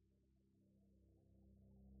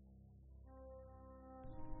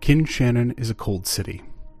Kinshannon is a cold city.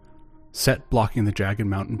 Set blocking the jagged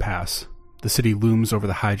mountain pass, the city looms over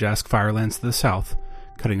the Hyjask Firelands to the south,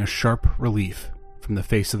 cutting a sharp relief from the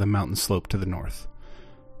face of the mountain slope to the north.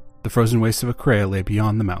 The frozen wastes of Akrea lay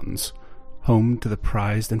beyond the mountains, home to the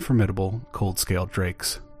prized and formidable cold-scaled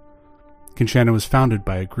drakes. Kinshannon was founded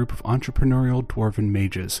by a group of entrepreneurial dwarven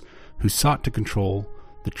mages who sought to control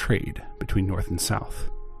the trade between north and south.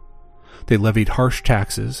 They levied harsh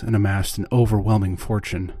taxes and amassed an overwhelming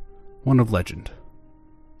fortune, one of legend.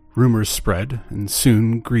 Rumors spread, and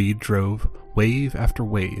soon greed drove wave after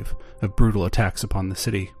wave of brutal attacks upon the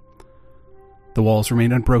city. The walls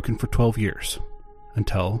remained unbroken for 12 years,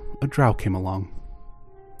 until a drow came along.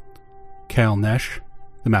 Kael Nesh,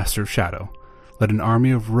 the Master of Shadow, led an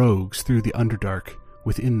army of rogues through the Underdark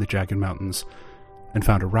within the Jagged Mountains, and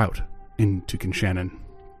found a route into Kinshannon.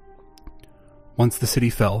 Once the city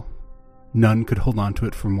fell, none could hold on to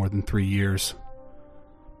it for more than 3 years.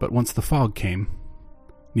 But once the fog came,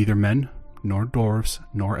 neither men, nor dwarves,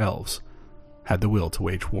 nor elves had the will to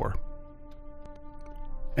wage war.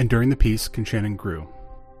 And during the peace, Kinshannon grew.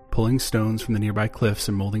 Pulling stones from the nearby cliffs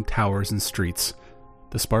and molding towers and streets,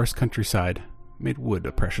 the sparse countryside made wood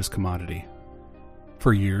a precious commodity.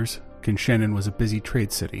 For years, Kinshannon was a busy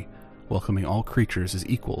trade city, welcoming all creatures as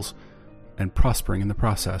equals, and prospering in the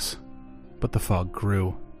process. But the fog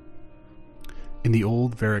grew. In the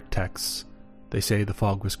old Varric texts, they say the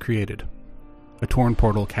fog was created, a torn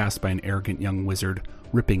portal cast by an arrogant young wizard,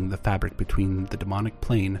 ripping the fabric between the demonic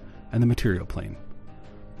plane and the material plane.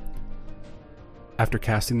 After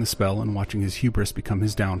casting the spell and watching his hubris become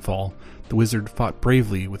his downfall, the wizard fought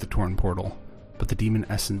bravely with the torn portal, but the demon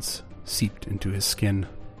essence seeped into his skin.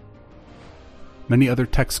 Many other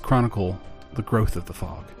texts chronicle the growth of the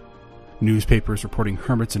fog. Newspapers reporting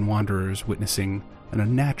hermits and wanderers witnessing an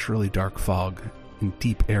unnaturally dark fog in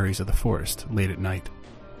deep areas of the forest late at night.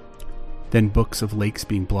 Then books of lakes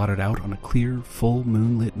being blotted out on a clear, full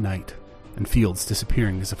moonlit night, and fields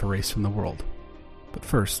disappearing as if erased from the world. But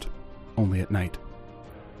first, only at night.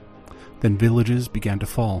 Then villages began to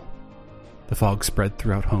fall. The fog spread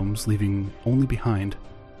throughout homes, leaving only behind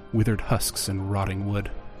withered husks and rotting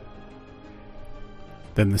wood.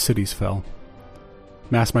 Then the cities fell.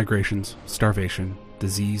 Mass migrations, starvation,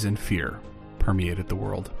 disease, and fear permeated the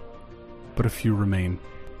world. But a few remain.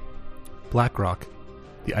 Blackrock,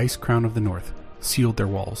 the ice crown of the north, sealed their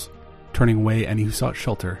walls, turning away any who sought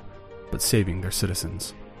shelter, but saving their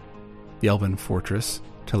citizens. The elven fortress,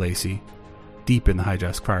 Talacy, deep in the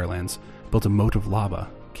Hyjask Firelands, built a moat of lava,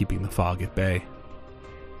 keeping the fog at bay.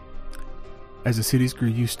 As the cities grew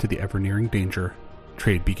used to the ever-nearing danger,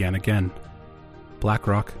 trade began again.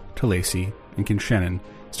 Blackrock, Talacy, and Kinshannon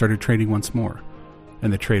started trading once more,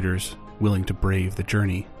 and the traders, willing to brave the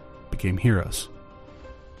journey, became heroes.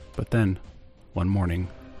 But then, one morning,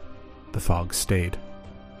 the fog stayed.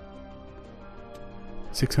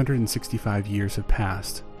 665 years have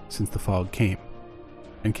passed since the fog came,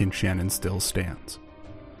 and Kinshannon still stands,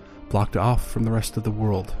 blocked off from the rest of the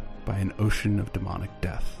world by an ocean of demonic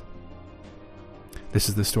death. This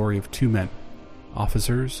is the story of two men,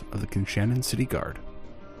 officers of the Kinshannon City Guard.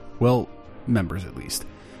 Well, members at least.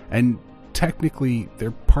 And technically,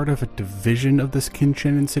 they're part of a division of this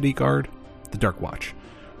Kinshannon City Guard, the Dark Watch,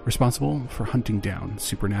 responsible for hunting down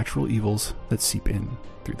supernatural evils that seep in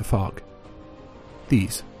through the fog.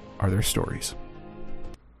 These are their stories.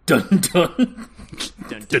 Dun dun.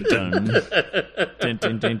 Dun dun dun. Dun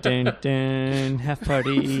dun dun dun dun. Half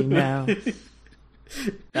party now.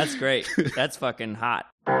 That's great. That's fucking hot.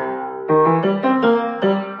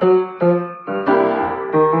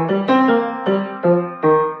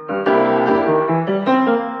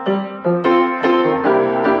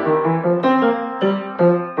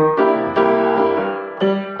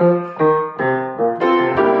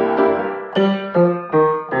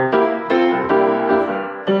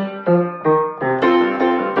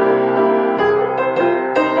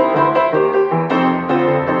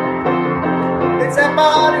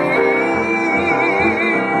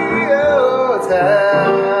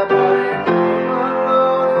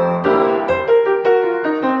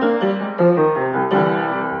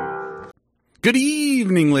 Good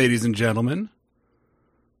evening, ladies and gentlemen.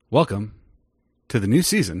 Welcome to the new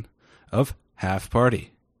season of Half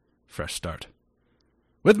Party. Fresh start.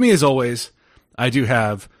 With me, as always, I do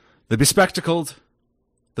have the bespectacled,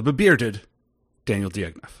 the bebearded Daniel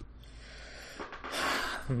Diagneff.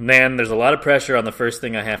 Man, there's a lot of pressure on the first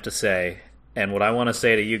thing I have to say. And what I want to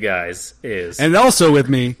say to you guys is... And also with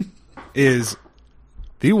me is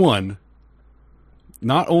the one...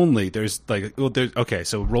 Not only there's like, well, there's, okay,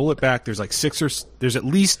 so roll it back. There's like there's at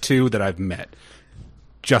least two that I've met.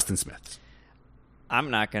 Justin Smith. I'm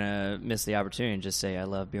not going to miss the opportunity and just say I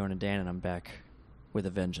love Bjorn and Dan, and I'm back with a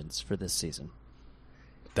vengeance for this season.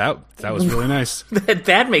 That was really nice.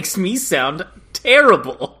 That makes me sound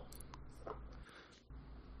terrible.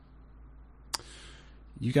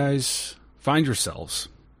 You guys find yourselves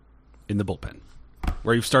in the bullpen,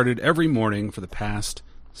 where you've started every morning for the past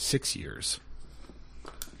 6 years,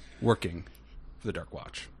 working for the Dark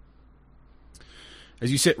Watch.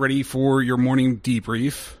 As you sit ready for your morning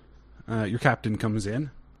debrief, your captain comes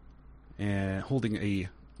in and holding a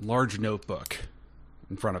large notebook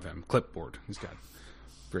in front of him, clipboard. He's got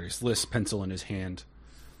various lists, pencil in his hand.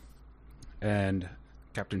 And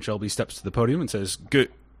Captain Shelby steps to the podium and says, Good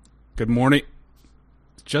morning.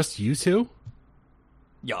 Just you two?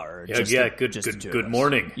 Yar, good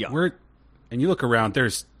morning. Yeah. And you look around,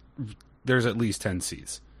 there's at least 10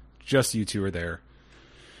 seats. Just you two are there.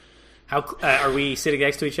 How are we sitting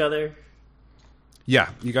next to each other? Yeah,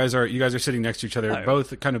 you guys are sitting next to each other,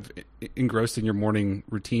 both kind of engrossed in your morning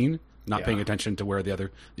routine, not paying attention to where the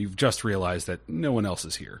other. You've just realized that no one else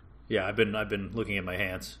is here. Yeah, I've been looking at my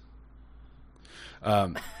hands.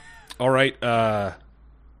 All right.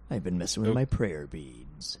 I've been messing with my prayer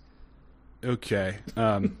beads. Okay.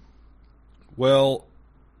 Well,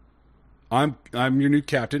 I'm your new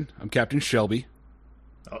captain. I'm Captain Shelby.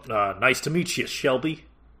 Oh, nice to meet you, Shelby.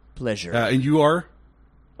 Pleasure. And you are?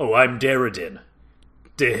 Oh, I'm Darradin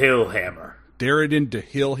de Hillhammer. Darradin de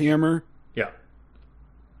Hillhammer? Yeah.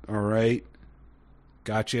 All right.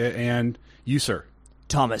 Gotcha. And you, sir?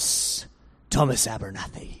 Thomas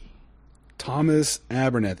Abernathy. Thomas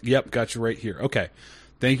Abernathy. Yep, got you right here. Okay.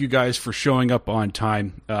 Thank you guys for showing up on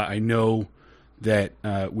time. I know that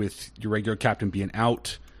with your regular captain being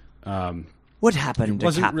out, what happened to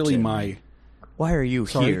wasn't Captain? Really my. Why are you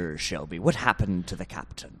Sorry? here, Shelby? What happened to the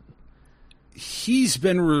captain? He's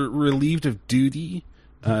been relieved of duty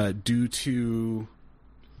due to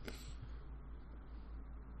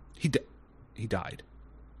he died.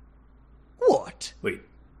 What? Wait.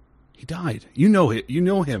 He died. You know it. You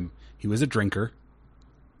know him. He was a drinker.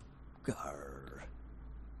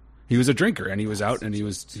 He was a drinker, and he was out, and he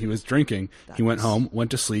was drinking. He went home,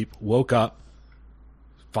 went to sleep, woke up,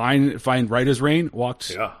 fine right as rain,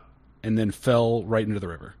 walked, and then fell right into the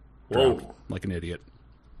river. Drowned, like an idiot.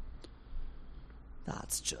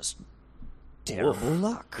 That's just terrible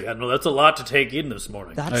luck. Yeah, no, that's a lot to take in this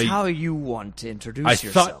morning. That's how you want to introduce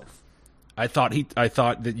yourself. I thought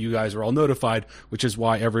that you guys were all notified, which is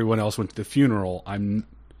why everyone else went to the funeral.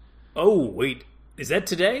 Oh, wait. Is that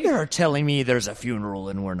today? You're telling me there's a funeral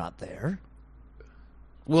and we're not there?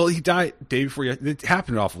 Well, he died day before you. It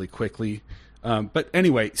happened awfully quickly. But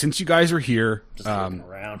anyway, since you guys are here, just looking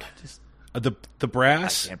around. The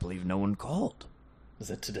brass. I can't believe no one called.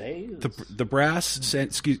 Is it today? The brass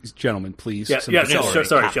sent. Excuse, gentlemen, please. Sorry,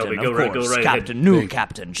 Shelby. Go right Captain, ahead.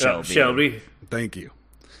 Captain Shelby. Shelby. Thank you.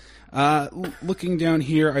 Looking down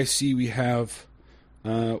here, I see we have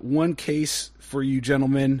one case for you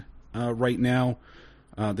gentlemen right now.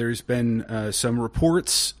 There's been some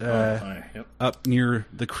reports up near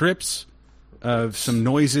the crypts of some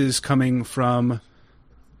noises coming from...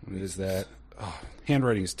 What is that? Oh,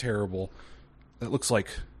 handwriting is terrible. That looks like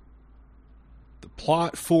the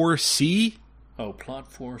Plot 4C? Oh,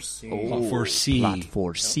 Plot 4C. Plot 4C. Plot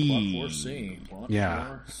 4C. Plot 4C. Plot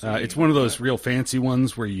Yeah. 4C. It's one of those real fancy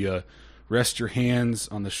ones where you rest your hands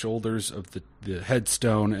on the shoulders of the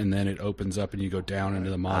headstone, and then it opens up and you go down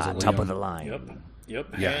into the mausoleum. Top of the line. Yep.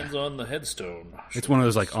 Yeah. Hands on the headstone. It's one of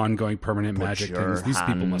those like ongoing permanent magic things. These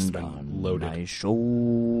people must have been loaded. My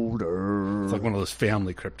shoulder. It's like one of those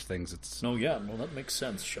family crypt things. It's that makes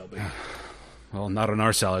sense, Shelby. well, not on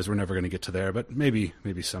our salaries. We're never going to get to there, but maybe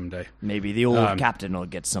someday. Maybe the old captain will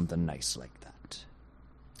get something nice like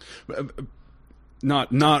that.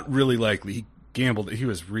 Not really likely. He gambled. He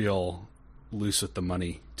was real loose with the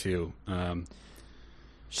money too.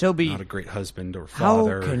 Shelby, not a great husband or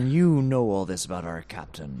father. How can you know all this about our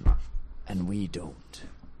captain, and we don't?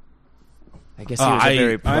 I guess he was a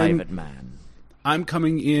very private man. I'm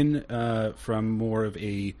coming in from more of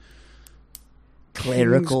a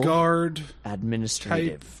clerical, Kingsguard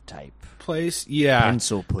administrative type place. Yeah,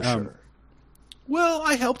 pencil pusher. Well,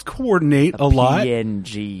 I helped coordinate a lot.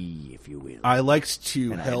 PNG, if you will. I liked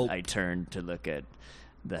to help. I turned to look at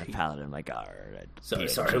the paladin like, sorry,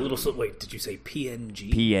 a little. Wait, did you say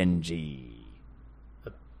PNG? PNG.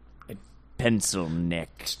 Pencil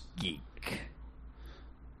neck geek.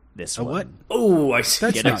 This one. What? Oh, I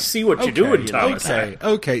see. I see what you're doing, Thomas.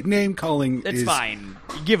 Okay. Name calling. It's fine.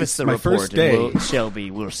 Give us the my report, first day. And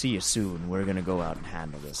Shelby, we'll see you soon. We're gonna go out and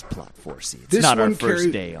handle this Plot 4C. It's not our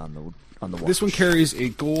first day on the watch. This one carries a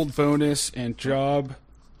gold bonus and job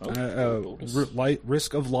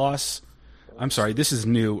Risk of loss. I'm sorry, this is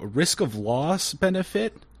new. Risk of loss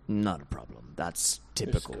benefit. Not a problem. That's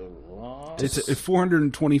typical. It's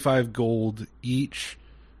 425 gold each.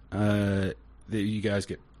 That you guys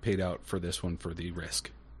get paid out for this one for the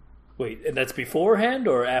risk. Wait, and that's beforehand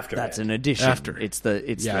or after? That's an addition. After. It's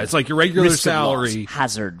like your regular risk of loss, salary.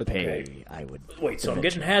 hazard pay. I would. Wait, so I'm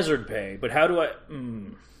getting hazard pay, but how do I?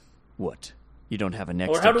 What? You don't have a next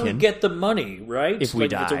Or how of do we kin? get the money? Right? If we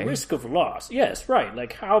It's die. a risk of loss. Yes, right.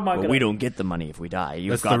 Like how am I going? We don't get the money if we die.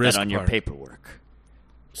 You've That's the got that risk on your part. paperwork.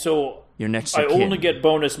 So Your next I of kin. only get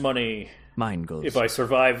bonus money Mine goes. if I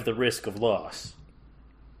survive the risk of loss.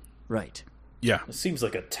 Right. Yeah. It seems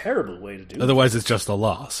like a terrible way to do it. Otherwise, it's just a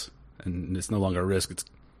loss, and it's no longer a risk. It's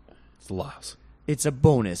a loss. It's a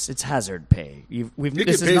bonus. It's hazard pay. It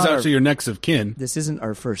pays out to your next of kin. This isn't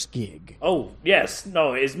our first gig. Oh yes,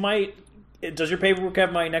 no. Does your paperwork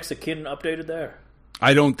have my next of kin updated there?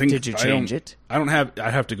 I don't think. Did you change it? I don't have. I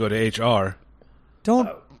have to go to HR. Don't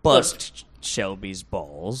bust Shelby's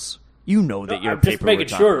balls. You know that your I'm just paperwork.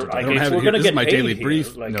 making sure. I don't have it we're here. going to This is get my paid daily here.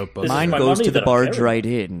 brief Like, notebook. this is Mine my goes money to the that I'm barge carrying. right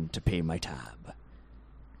in to pay my tab.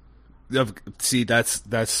 See, that's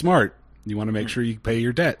smart. You want to make sure you pay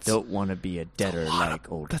your debts. Don't want to be a debtor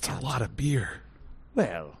like old. That's Captain. a lot of beer.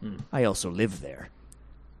 Well, I also live there.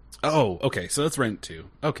 Oh, okay. So that's rent too.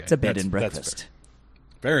 Okay, It's a bed that's- and that's breakfast. fair.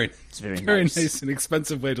 Very, It's very nice. nice. and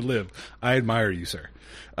expensive way to live. I admire you, sir.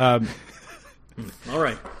 All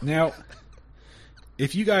right. Now,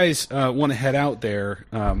 if you guys want to head out there,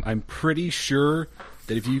 I'm pretty sure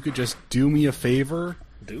that if you could just do me a favor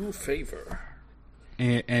Do a favor.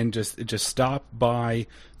 and just stop by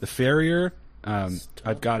the farrier.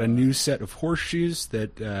 I've got a new set of horseshoes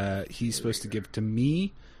that he's supposed to give to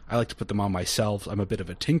me. I like to put them on myself. I'm a bit of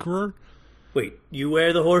a tinkerer. Wait, you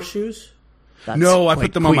wear the horseshoes? That's No, I quite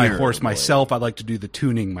put them on my queer, horse boy. myself. I like to do the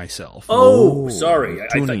tuning myself. Oh, sorry. I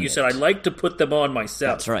thought tuning you said it. I'd like to put them on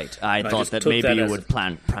myself. That's right. I And thought just that took maybe you as would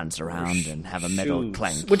prance around and have a metal shoes.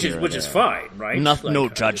 clank, which here or is there. fine, right? No, Like, no I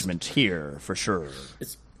just- judgment here for sure.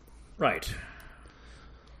 It's right.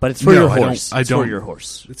 But it's for No, your I don't- horse. I It's for don't. your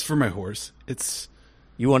horse. It's for my horse. It's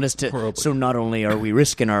You want us to? Horribly. So not only are we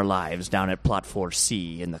risking our lives down at Plot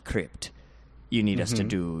 4C in the crypt, you need us to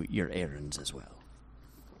do your errands as well.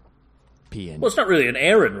 Well, it's not really an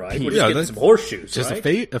errand, right? We're just Yeah, getting that's some horseshoes, just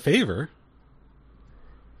right? a favor.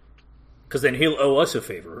 Because then he'll owe us a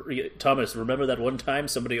favor. Thomas, remember that one time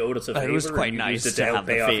somebody owed us a favor? It was quite and you nice used to it help have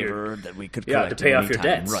the pay off favor that we could Yeah, collect to pay at off any your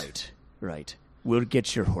time. debts. Right. We'll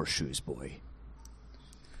get your horseshoes, boy.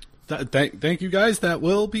 Thank you guys. That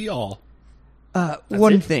will be all.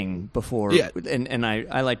 One thing before, Yeah. and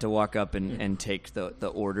I like to walk up and take the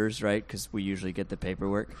orders, right? Because we usually get the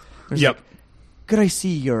paperwork. There's Yep. like, could I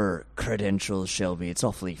see your credentials, Shelby? It's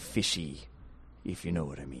awfully fishy, if you know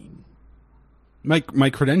what I mean. My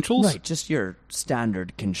credentials? Right, just your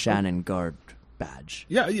standard Kinshannon Guard badge.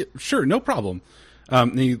 Yeah, sure, no problem.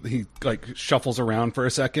 He like shuffles around for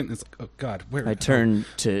a second. It's like, oh God, where? I turn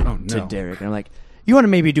to Oh, no. Derek and I'm like, you want to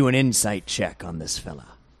maybe do an insight check on this fella?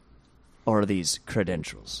 Or these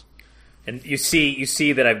credentials? And you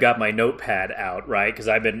see that I've got my notepad out, right? Because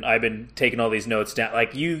I've been taking all these notes down.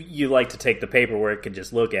 Like you like to take the paperwork and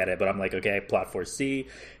just look at it, but I'm like, okay, plot 4C,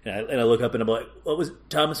 and I look up and I'm like, what was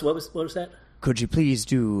Thomas? What was that? Could you please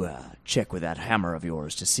do a check with that hammer of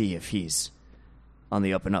yours to see if he's on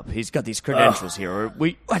the up and up? He's got these credentials here. Or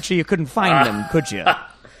you couldn't find them, could you? I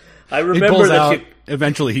He remember pulls that out. you.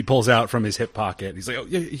 Eventually, he pulls out from his hip pocket. He's like, "Oh,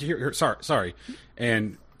 yeah, here, sorry,"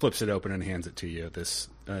 and flips it open and hands it to you. It's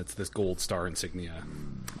this gold star insignia.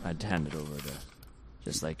 I'd hand it over to,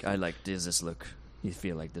 just like, does this look? You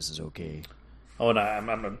feel like this is okay? Oh, and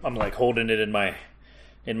I'm like holding it in my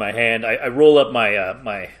hand. I roll up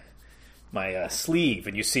my sleeve,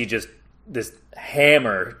 and you see just this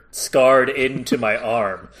hammer scarred into my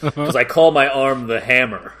arm because I call my arm the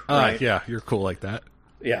hammer. Right? Yeah, you're cool like that.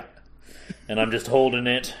 Yeah. And I'm just holding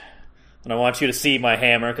it. And I want you to see my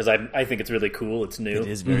hammer because I think it's really cool. It's new. It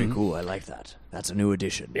is very cool. I like that. That's a new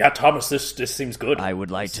addition. Yeah, Thomas, this seems good. I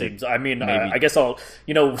would like to. I mean, maybe- I guess I'll.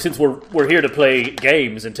 Since we're here to play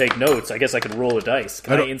games and take notes, I guess I could roll a dice.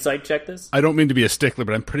 Can I don't- insight check this? I don't mean to be a stickler,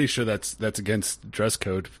 but I'm pretty sure that's against dress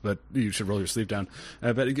code. But you should roll your sleeve down.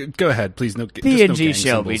 But go ahead, please. No, just no P&G gang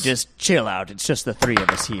Shelby, symbols. just chill out. It's just the three of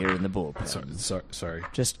us here in the bullpen. Sorry.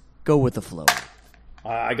 Just go with the flow.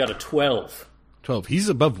 I got a 12. 12. He's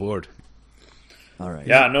above board. All right.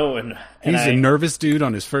 Yeah, no, and He's I, a nervous dude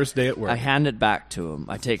on his first day at work. I hand it back to him.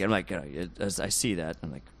 I take it. I'm like, as I see that,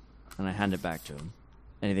 I'm like, and I hand it back to him.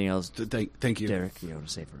 Anything else, Thank you. Derek? You want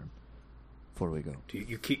to say for him before we go?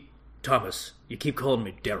 You keep Thomas. You keep calling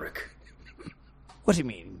me Derek. What do you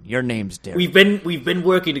mean? Your name's Derek. We've been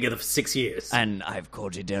working together for 6 years. And I've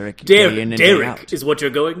called you Derek. Day in and day Derek out. is what you're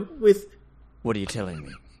going with. What are you telling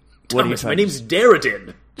me? Thomas, my name's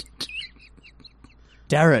Darradin.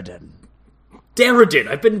 Darradin. Darradin.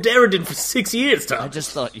 I've been Darradin for 6 years, Thomas. I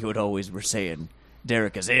just thought you would always were saying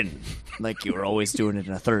Derek is in, like you were always doing it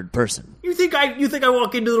in a third person. You think I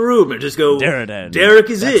walk into the room and just go, Darradin. Derek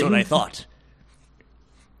is That's in? what I thought.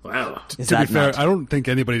 Wow. Is To be that fair, not I don't think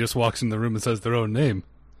anybody just walks in the room and says their own name.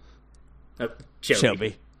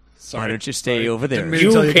 Shelby? Why don't you stay over there? Didn't mean to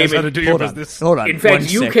You tell you guys came how in- to do your Hold on. business. Hold on. In fact,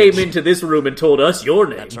 1 you second. came into this room and told us your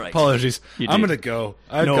name. That's right. Apologies. You I'm did. going to go.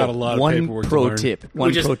 I've No, got a lot of one paperwork pro to learn. tip.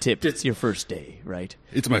 One just- pro tip. just- It's your first day, right?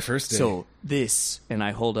 It's my first day. So this, and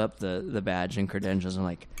I hold up the badge and credentials. And I'm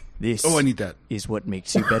like, this. Oh, I need that. Is what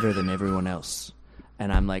makes you better than everyone else.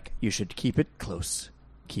 And I'm like, you should keep it close,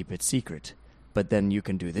 keep it secret, but then you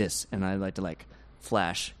can do this. And I like to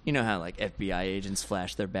flash. You know how FBI agents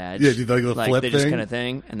flash their badge? Yeah, do the flip they just thing? kind of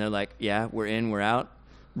thing, and they're like, yeah, we're in, we're out.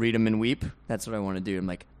 Read them and weep. That's what I want to do. I'm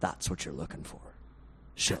like, that's what you're looking for.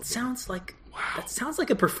 Shelby. That sounds like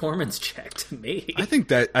a performance check to me. I think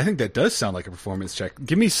that does sound like a performance check.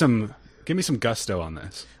 Give me some gusto on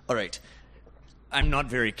this. All right. I'm not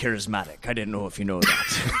very charismatic. I didn't know if you know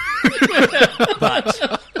that.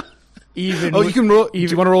 But even You can roll. Do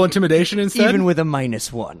you want to roll intimidation instead? even with a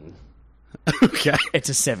 -1, okay. it's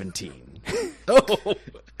a 17. Oh,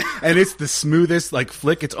 and it's the smoothest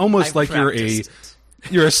flick. It's almost like practiced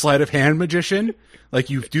you're a sleight of hand magician. Like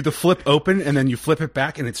you do the flip open and then you flip it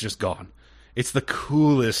back and it's just gone. It's the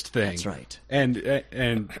coolest thing. That's right.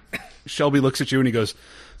 And Shelby looks at you and he goes,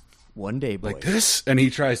 One day, boy. like this, and he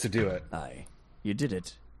tries to do it. Aye. You did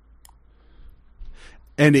it.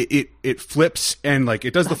 And it flips and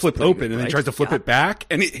it does the flip pretty open good, and then right? tries to flip it back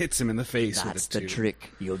and it hits him in the face That's with it the too.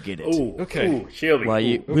 trick. You'll get it. Ooh, Okay. ooh, Shelby. Well,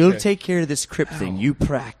 ooh. we'll okay. take care of this crypt thing. You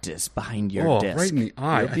practice behind your Oh, desk. right in the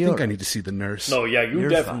eye. You'll I be think all I right. need to see the nurse. No, yeah, you You're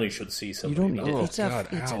definitely fine. should see You somebody. don't need about it. it. It's, God,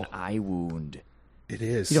 it's an ow. eye wound. It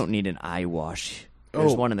is. You don't need an eye wash.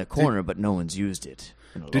 There's Oh, one in the corner, but no one's used it.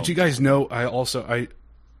 in a Did long you guys know I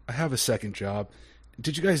have a second job.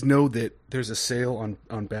 Did you guys know that there's a sale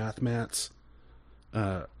on bath mats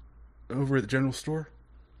over at the general store?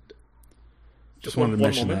 Just wanted to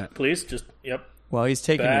mention moment, that. please. Just While he's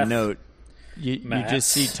taking Bath a note, you just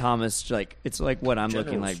see mats. Thomas it's like what I'm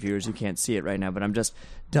looking General like, viewers who can't see it right now, but I'm just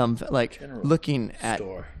dumb General looking at.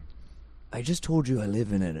 store. I just told you I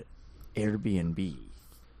live in an Airbnb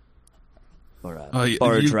or a Oh,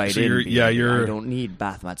 barge you- right so in. you're- yeah, you're- I don't need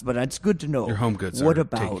bath mats, but it's good to know. Your home goods What are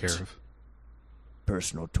about taken care of.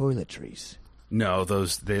 personal toiletries? No,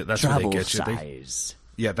 that's where they Travel get you. size.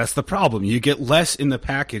 Yeah, that's the problem. You get less in the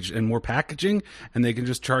package and more packaging, and they can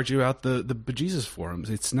just charge you out the bejesus for them.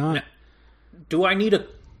 It's not. Do I need a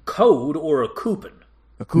code or a coupon?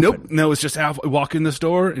 A coupon. Nope. No, it's just half. Walk in the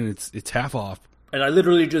store and it's half off. And I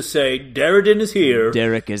literally just say, Darradin is here.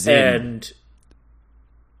 Derek is in. And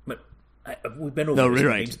but we've been over No, this.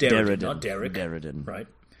 right. Name's Darradin, Darradin. not Derek. Darradin. Right.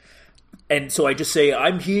 And so I just say,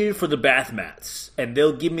 I'm here for the bath mats. And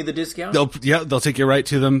they'll give me the discount? They'll take you right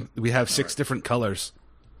to them. We have 6 different colors.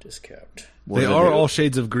 Discount. They are all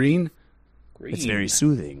shades of green. Green. It's very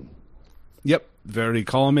soothing. Yep, very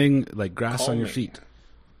calming, like grass on your Calming. feet.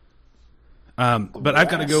 But I've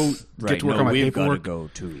got to go get Right. to work No, on my we've got to paperwork. go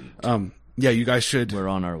too. Yeah, you guys should. We're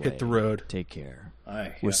on our way. hit the road. Take care.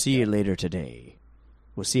 Aye, We'll yeah, see you later today.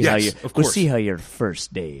 We'll see Yes, how you. of We'll course. see how your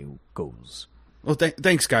first day goes. Well,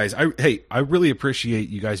 thanks, guys. I really appreciate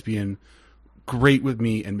you guys being great with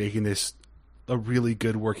me and making this a really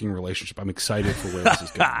good working relationship. I'm excited for where this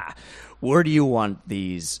is going. Where do you want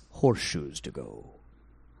these horseshoes to go?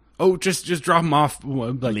 Oh, just drop them off.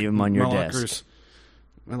 Leave 'em on your my desk. lockers.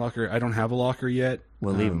 My locker. I don't have a locker yet.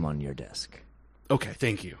 We'll leave them on your desk. Okay,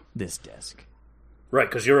 thank you. This desk. Right,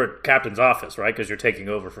 because you're at Captain's office, right? Because you're taking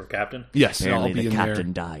over for Captain? Yes, I'll Apparently, be the in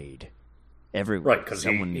captain there. died. Everyone. Right, because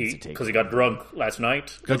someone needs to take. he got drunk last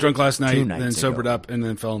night, Got drunk last night, 2 nights then sobered ago. up, and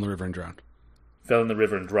then fell in the river and drowned. fell in the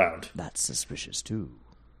river and drowned. That's suspicious too.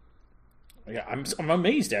 Yeah, I'm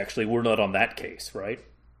amazed, actually, we're not on that case, right?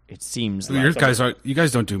 It seems So like you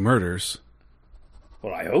guys don't do murders.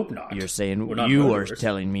 Well, I hope not. you're saying We're not you are murderers.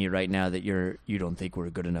 telling me right now that you don't think we're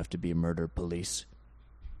good enough to be murder police.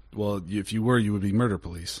 Well, if you were, you would be murder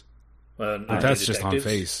police. Not But that's any just on detectives.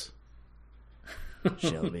 face.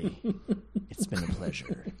 Shelby, it's been a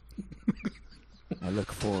pleasure. I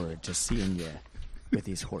look forward to seeing you with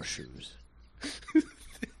these horseshoes.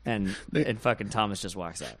 And fucking Thomas just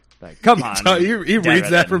walks out. Like, come on. He reads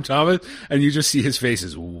that Darradin. from Thomas, and you just see his face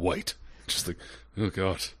is white. Just like, oh,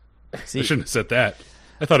 God. I See, shouldn't have said that.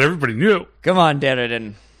 I thought everybody knew. come on,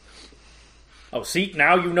 Darradin. Oh, see,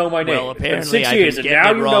 now you know my name. Well, It's been apparently 6 I've years, been and getting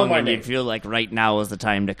now it you know wrong, my and name. you feel like right now is the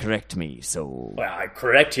time to correct me. So Well, I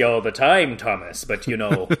correct you all the time, Thomas, but you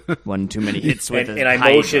know, one too many hits with and the I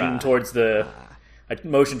Hydra.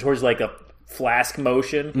 motion towards like a flask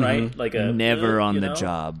motion, right? Like a Never on you the know?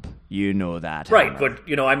 job. You know that, Right, Hannah.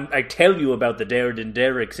 but I tell you about the Darren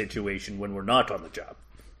Derrick situation when we're not on the job.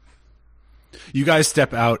 You guys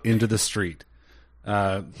step out into the street.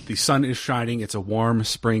 The sun is shining. It's a warm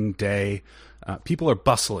spring day. People are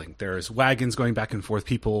bustling. There's wagons going back and forth,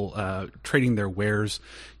 people trading their wares.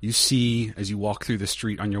 You see, as you walk through the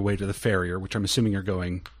street on your way to the farrier, which I'm assuming you're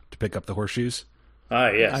going to pick up the horseshoes. Ah,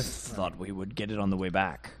 I yes. thought we would get it on the way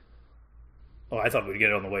back. Oh, I thought we'd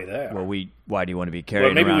get it on the way there. Well, why do you want to be Well,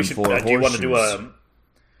 carrying maybe around we should. 4 Do you want to do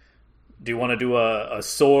horseshoes? a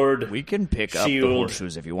sword? We can pick up the shield,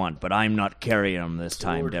 horseshoes if you want, but I'm not carrying them this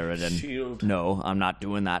time, Sword, Darren. shield. No, I'm not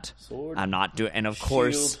doing that. Sword, I'm not doing. And of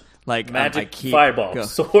course, shield, like I magic keep fireball,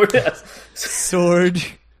 sword, sword,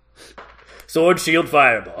 sword, shield,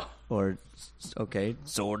 fireball. or okay,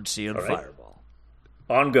 sword, shield, right. fireball.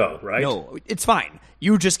 On go, right? No, it's fine.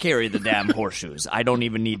 You just carry the damn horseshoes. I don't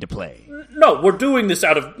even need to play. No, we're doing this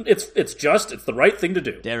out of it's the right thing to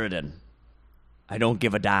do. Darren, I don't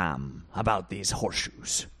give a damn about these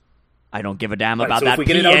horseshoes. I don't give a damn Right, about so if that we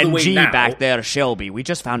get it out of the way PNG now- back there, Shelby. We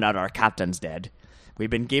just found out our captain's dead. We've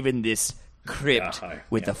been given this crypt Yeah, hi.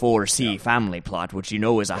 with Yeah. the 4C family plot, which you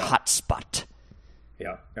know is a hot spot.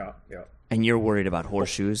 Yeah. And you're worried about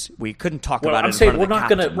horseshoes. We couldn't talk Well, about it I'm in saying front we're of the not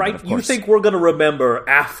captain, gonna but right. of You course- think we're gonna remember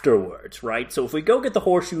afterwards, right? So if we go get the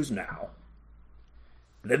horseshoes now,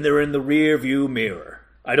 then they're in the rear view mirror.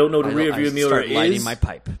 I don't know what the rear view mirror start lighting is. my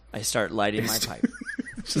pipe. I start lighting my pipe.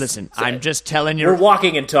 Listen, I'm just telling you, We're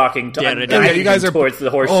walking and talking. Yeah, I'm yeah, guiding you guys are towards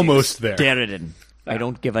the horseshoes. almost there. Darren, I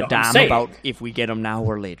don't give a I'm damn saying. about if we get them now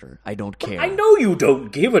or later. I don't care. I know you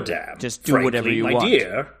don't give a damn. Just do frankly, whatever you my want.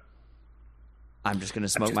 dear. I'm just going to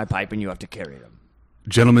smoke my pipe and you have to carry them.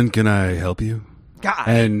 Gentlemen, can I help you? God,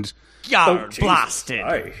 And God Jesus. blasted.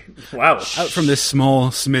 Aye. Wow. out from this small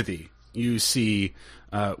smithy, you see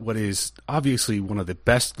what is obviously one of the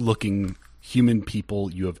best-looking human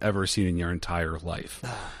people you have ever seen in your entire life.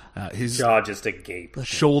 His Jaw just agape.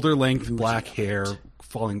 shoulder-length black hair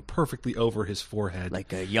falling perfectly over his forehead.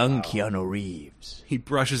 Like a young Keanu Reeves. He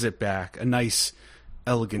brushes it back. A nice,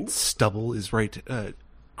 elegant stubble is right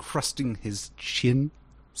crusting his chin.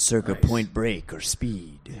 Circa Point Break or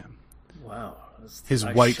Speed. Wow. That's His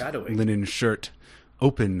nice white shadowing. linen shirt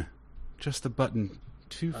open, just a button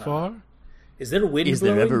too far. Is there wind Is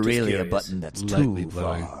blowing? there ever Just really a curious. button that's Lightly too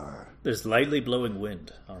blowing. far? There's lightly blowing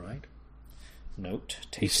wind. All right. Note You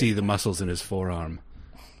taken. see the muscles in his forearm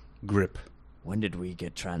grip. When did we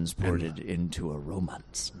get transported into a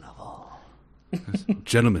romance novel?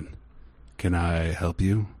 Gentlemen, can I help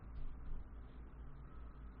you?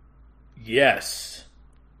 Yes.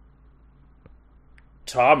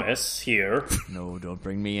 Thomas here. No, don't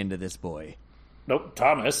bring me into this, boy. Nope,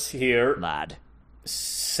 Thomas here Lad.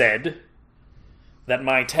 said that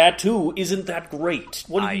my tattoo isn't that great.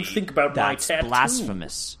 What do you think about my That's tattoo?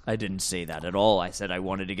 blasphemous. I didn't say that at all. I said I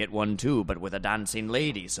wanted to get one too, but with a dancing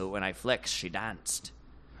lady, so when I flexed, she danced.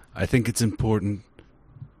 I think it's important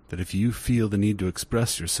that if you feel the need to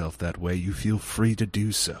express yourself that way, you feel free to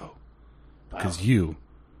do so. Because you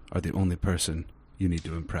are the only person you need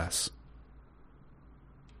to impress.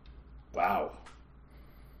 Wow.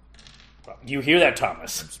 You hear that,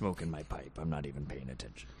 Thomas? Smoking my pipe. I'm not even paying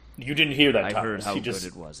attention. You didn't hear that, I Thomas. heard how You good just...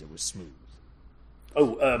 it was. It was smooth.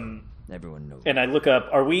 Oh, Everyone knows. and I look up.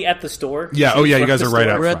 Are we at the store? Yeah, oh yeah, you From guys the are right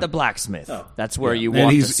store? up We're front. at the blacksmith. Oh. That's where you And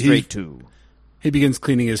walk he's- straight to. He begins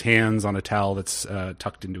cleaning his hands on a towel that's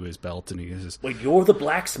tucked into his belt, and he says, Wait, you're the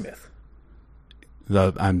blacksmith.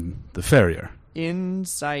 I'm the farrier.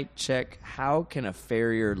 Insight check. How can a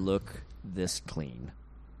farrier look this clean?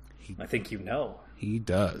 I think you know. He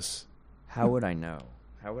does. How would I know?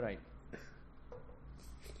 How would I?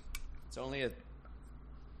 It's only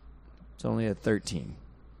a 13.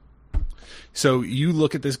 So you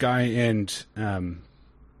look at this guy, and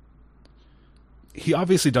he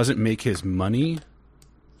obviously doesn't make his money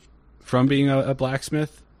from being a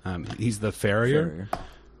blacksmith. He's the farrier,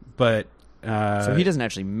 but So he doesn't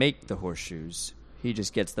actually make the horseshoes. He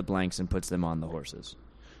just gets the blanks and puts them on the horses.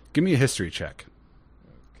 give me a history check.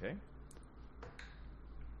 Okay.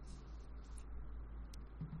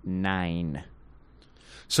 9.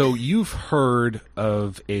 So you've heard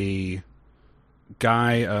of a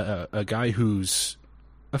guy, a guy who's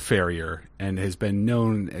a farrier and has been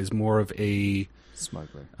known as more of a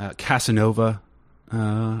Smuggler. Casanova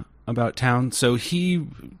about town. So he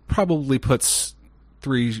probably puts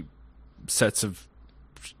 3 sets of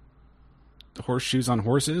horseshoes on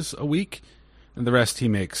horses a week, and the rest he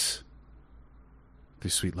makes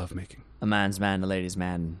through sweet lovemaking. A man's man, a lady's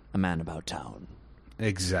man, a man about town.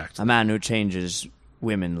 Exactly. A man who changes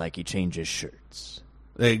women like he changes shirts.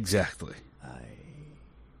 Exactly.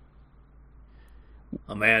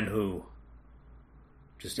 A man who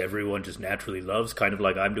just everyone just naturally loves, kind of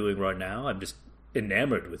like I'm doing right now. I'm just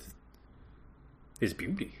enamored with his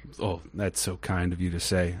beauty. Oh, that's so kind of you to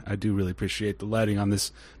say. I do really appreciate the lighting on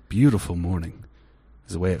this beautiful morning.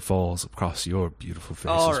 The way it falls across your beautiful face.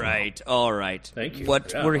 All as well. right, all right. Thank you.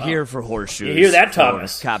 What Yeah, we're wow. here for horseshoes. You hear that, for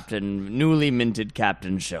Thomas? Newly minted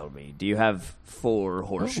Captain Shelby. Do you have 4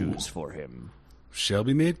 horseshoes for him?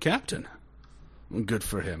 Shelby made captain. Good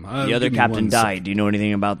for him. The other captain died. Do you know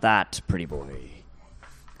anything about that, pretty boy?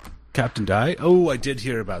 Captain died? Oh, I did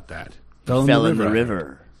hear about that. Fell in the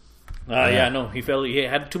river. Yeah, no, he fell. He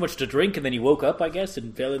had too much to drink, and then he woke up, I guess,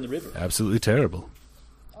 and fell in the river. Absolutely terrible.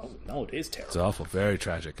 Oh no, it is terrible. It's awful, very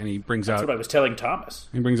tragic. And he brings That's out what I was telling Thomas.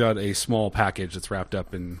 a small package that's wrapped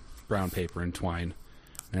up in brown paper and twine.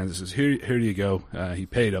 And this is here you go. He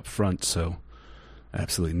paid up front, so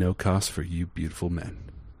absolutely no cost for you beautiful men.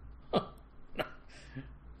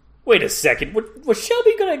 Wait a second. Was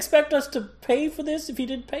Shelby going to expect us to pay for this if he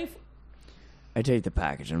didn't pay for it? I take the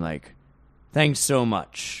package and I'm like, thanks so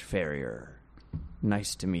much, farrier.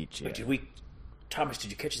 Nice to meet you. Wait, Thomas, did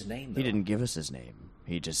you catch his name, though? He didn't give us his name.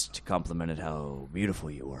 He just complimented how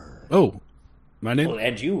beautiful you were. Oh, my name? Well,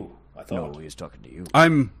 and you, I thought. No, he was talking to you.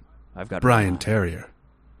 I'm I've got Brian Terrier,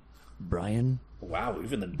 Brian? Wow,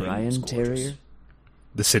 even the name Brian was gorgeous. Terrier?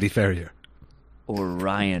 the city farrier. Or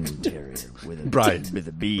Ryan Terrier with a Brian. with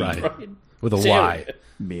a B. Brian With a Y. Terrier.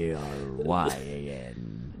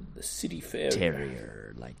 B-R-Y-A-N. The city fair.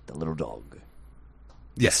 Terrier, like the little dog.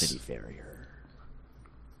 Yes. City farrier.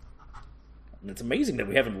 And it's amazing that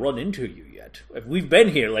we haven't run into you yet. We've been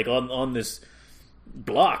here, like, on this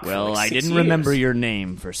block Well, for, like, I 6 didn't years. remember your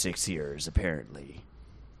name for 6 years, apparently.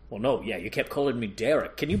 Well, no, yeah, you kept calling me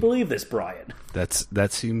Derek. Can you believe this, Brian?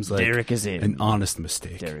 That seems like Derek is in. an honest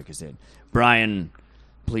mistake. Derek is in. Brian,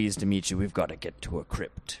 pleased to meet you. We've got to get to a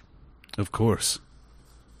crypt. Of course.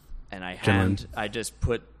 And Gentlemen. I just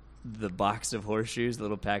put the box of horseshoes, the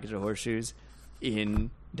little package of horseshoes,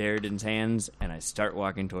 in Darren's hands, and I start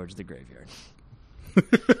walking towards the graveyard.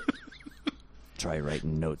 Try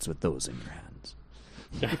writing notes with those in your hands.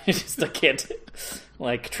 I can't,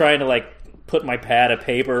 like, trying to, like, put my pad of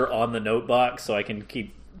paper on the note box so I can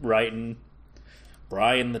keep writing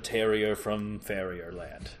Brian the Terrier from Farrier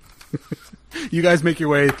Land. You guys make your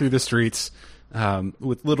way through the streets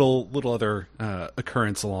with little other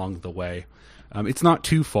occurrence along the way. It's not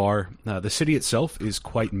too far. The city itself is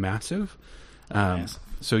quite massive. Massive.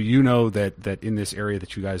 So you know that in this area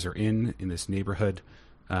that you guys are in this neighborhood,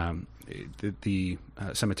 the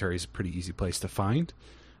cemetery is a pretty easy place to find.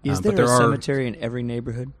 Is but there a are- cemetery in every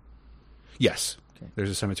neighborhood? Yes. Okay. There's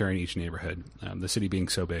a cemetery in each neighborhood, the city being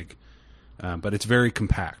so big. But it's very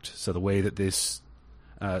compact. So the way that this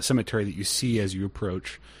cemetery that you see as you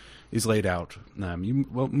approach is laid out, you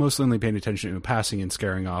mostly only paying attention to passing and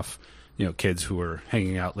scaring off, kids who are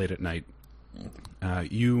hanging out late at night.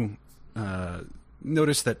 You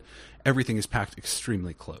notice that everything is packed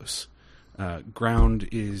extremely close. Ground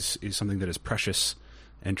is something that is precious,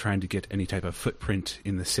 and trying to get any type of footprint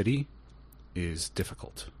in the city is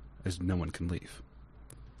difficult, as no one can leave.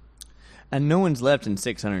 And no one's left in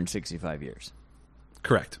 665 years.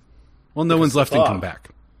 Correct. Well, no one's left and come back.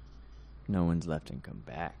 No one's left and come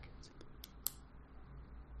back.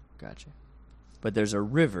 Gotcha. But there's a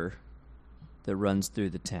river that runs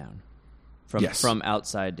through the town. Yes. From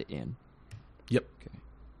outside to in. Yep. Okay.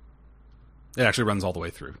 It actually runs all the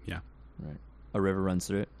way through, yeah. Right. A river runs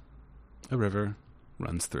through it. A river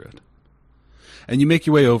runs through it. And you make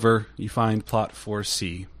your way over. You find plot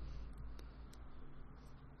 4C.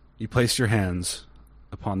 You place your hands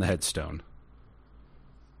upon the headstone.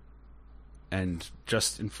 And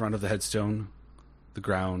just in front of the headstone, the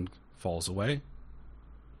ground falls away,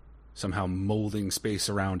 somehow molding space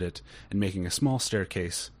around it and making a small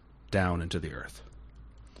staircase down into the earth.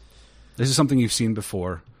 This is something you've seen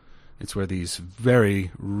before. It's where these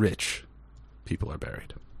very rich people are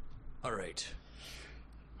buried. All right.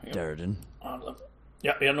 Darren.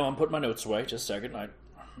 Yeah, no, I'm putting my notes away. Just a second.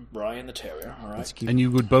 Brian the Terrier, all right. And you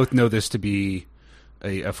would both know this to be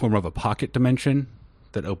a form of a pocket dimension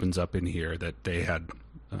that opens up in here that they had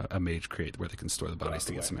a mage create where they can store the bodies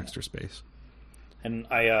to get some extra space. And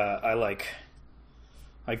I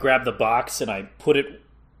grab the box and I put it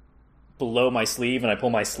below my sleeve and I pull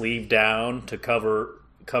my sleeve down to cover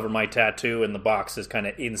cover my tattoo, and the box is kind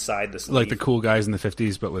of inside the sleeve. Like the cool guys in the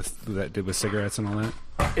 50s, but that did with cigarettes and all that.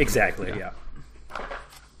 Exactly, yeah.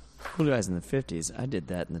 Cool guys in the 50s. I did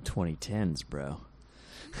that in the 2010s, bro.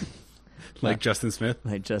 Like Justin Smith?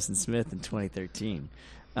 Like Justin Smith in 2013.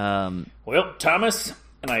 Well, Thomas,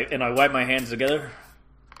 and I wipe my hands together.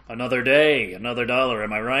 Another day, another dollar,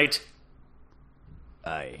 am I right?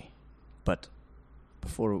 Aye. But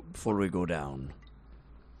before we go down,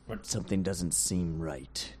 something doesn't seem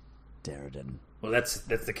right, Darren. Well, that's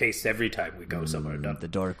the case every time we go somewhere. The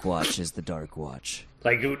Dark Watch is the Dark Watch.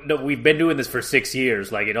 Like, no, we've been doing this for 6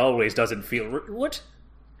 years. Like, it always doesn't feel... What?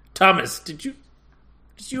 Thomas, did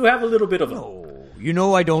you have a little bit of a... Oh, you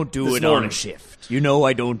know I don't do it on shift. You know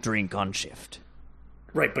I don't drink on shift.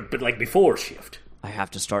 Right, but like before shift. I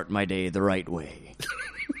have to start my day the right way.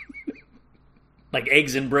 Like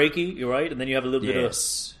eggs and breaky, you're right? And then you have a little bit of...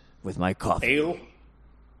 with my coffee. Ale?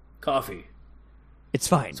 Coffee. It's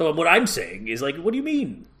fine. So what I'm saying is, like, what do you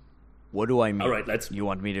mean? What do I mean? All right, let's... You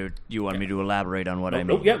want me to elaborate on what I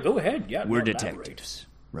mean? No, yeah, go ahead. Yeah, We're detectives,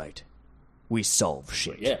 right? We solve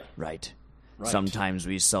shit, right? Sometimes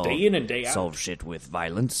we day in and day out. solve shit with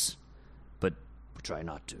violence, but we try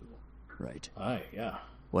not to, right? Aye, yeah.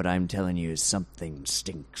 What I'm telling you is something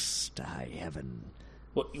stinks to high heaven.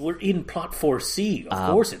 Well, we're in Plot 4C.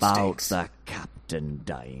 Of course it stinks. About the captain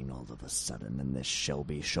dying all of a sudden and this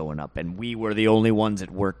Shelby showing up. And we were the only ones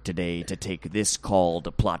at work today to take this call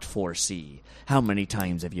to Plot 4C. How many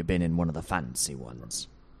times have you been in one of the fancy ones?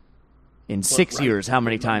 In 6 years, how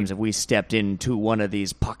many times have we stepped into one of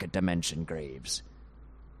these pocket dimension graves?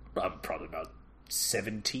 Probably about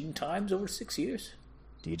 17 times over 6 years.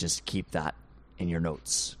 Do you just keep that in your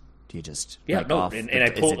notes? Do you just I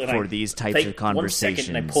pull for these types of conversations? 1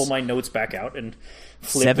 second, and I pull my notes back out and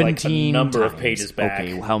flip 17 like a number of pages back.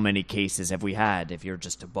 Okay, how many cases have we had? If you're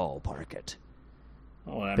just to ballpark it,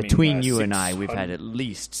 between you and I, we've had at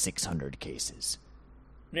least 600 cases.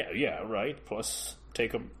 Yeah, right. Plus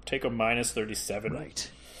take a minus 37. Right.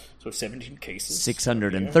 So 17 cases.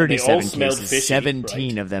 637 cases. Fishy,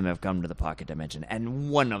 17 right? of them have come to the pocket dimension, and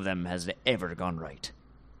one of them has ever gone right.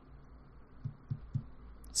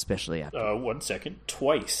 Especially after... 1 second.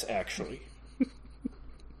 Twice, actually.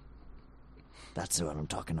 That's what I'm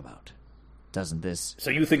talking about. Doesn't this...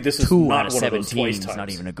 So you think this is 2 not out of one 17 of those twice is times? not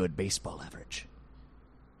even a good baseball average.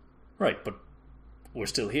 Right, but we're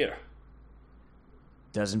still here.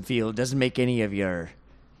 Doesn't make any of your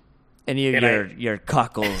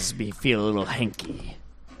cockles feel a little hanky.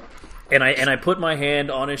 And I put my hand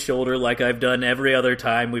on his shoulder like I've done every other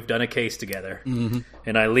time we've done a case together. Mm-hmm.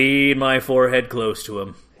 And I lean my forehead close to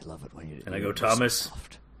him. I love it when you do. And I go, Thomas. So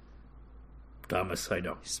soft. Thomas, I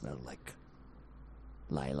know. You smell like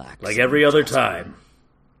lilacs. Like every other time.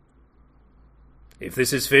 If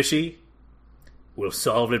this is fishy, we'll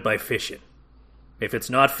solve it by fishing. If it's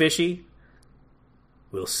not fishy,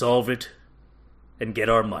 we'll solve it and get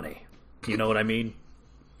our money. You know what I mean?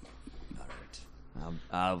 All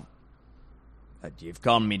right. You've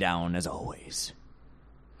calmed me down, as always.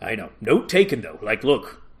 I know. Note taken, though. Like,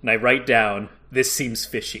 look, and I write down, this seems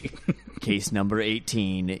fishy. Case number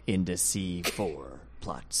 18 into C4.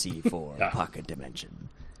 Plot C4, pocket dimension.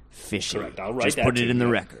 Fishy. Correct. I'll write Just that put it in the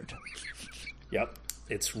record. Yep.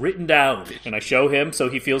 It's written down. And I show him so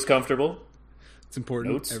he feels comfortable. It's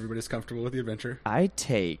important. Notes. Everybody's comfortable with the adventure. I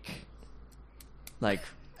take,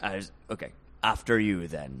 after you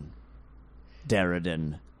then,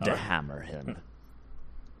 Darren to hammer him.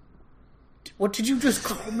 What did you just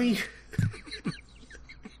call me?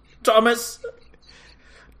 Thomas,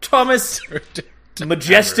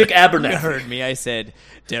 Majestic Abernathy. You heard me. I said,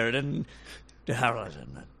 Darren to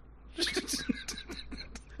Harrison.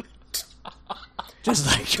 Just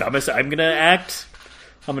like Thomas, I'm gonna act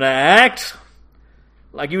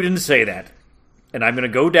like you didn't say that. And I'm gonna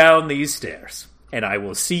go down these stairs. And I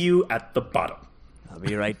will see you at the bottom. I'll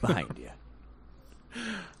be right behind you.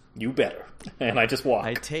 You better. And I just walk.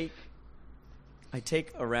 I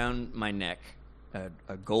take around my neck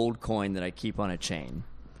a gold coin that I keep on a chain.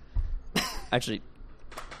 Actually,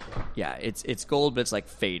 yeah, it's gold, but it's like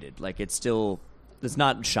faded. Like it's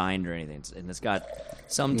not shined or anything, and it's got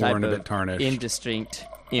some type of indistinct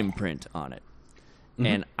imprint on it. Mm-hmm.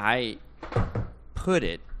 And I put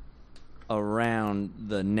it around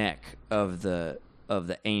the neck of the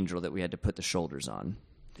angel that we had to put the shoulders on.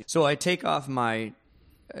 So I take off I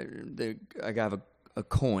have a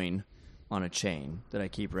coin on a chain that I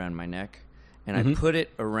keep around my neck, and I put it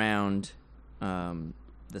around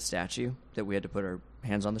the statue that we had to put our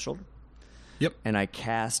hands on the shoulder. Yep. And I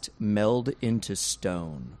cast Meld into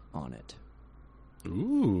Stone on it.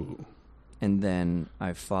 Ooh. And then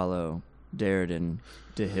I follow Darren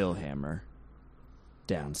de Hillhammer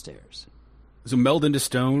downstairs. So meld into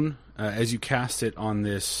stone, as you cast it on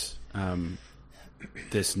this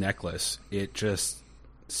this necklace, it just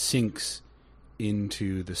sinks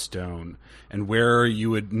into the stone. And where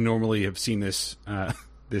you would normally have seen this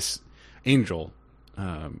this angel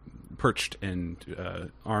perched and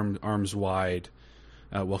arms wide,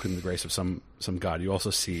 welcoming the grace of some god, you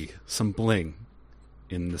also see some bling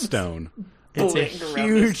in the stone. It's a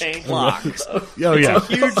huge clock. Oh yeah, A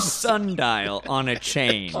huge sundial on a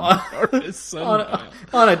chain. on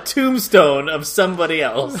a tombstone of somebody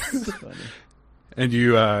else. And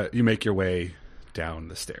you make your way down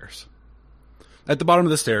the stairs. At the bottom of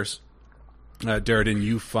the stairs, Darren,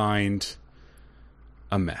 you find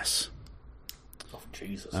a mess. Oh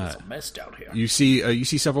Jesus, it's a mess down here. You see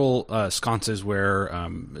several sconces where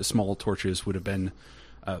small torches would have been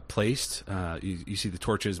placed. You see the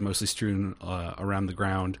torches mostly strewn around the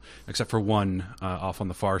ground, except for one off on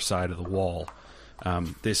the far side of the wall.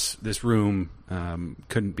 This room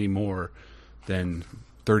couldn't be more than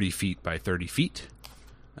 30 feet by 30 feet.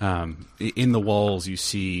 In the walls, you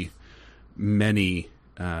see many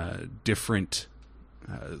different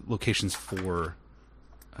locations for.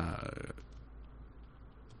 You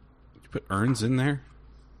put urns in there,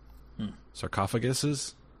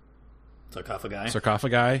 sarcophaguses.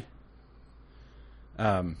 Sarcophagi.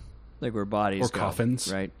 Like where bodies or go,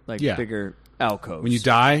 coffins, right? Like yeah. bigger alcoves. When you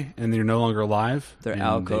die and you're no longer alive, they're and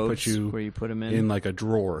alcoves they put you where you put them in like a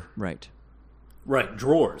drawer. Right. Right,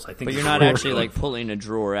 drawers. I think. But you're not actually like pulling a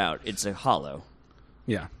drawer out. It's a hollow.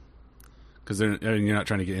 Yeah, because you're not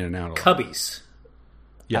trying to get in and out. Cubbies.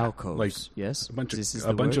 Yeah, alcoves. like yes, a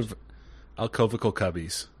bunch of alcovical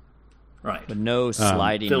cubbies. Right. But no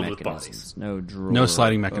sliding filled with mechanisms. bodies. No drawer. No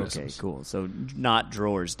sliding mechanisms. Okay, cool. So not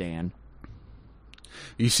drawers, Dan.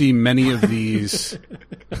 You see many of these.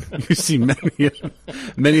 You see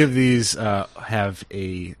many of these have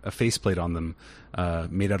a faceplate on them,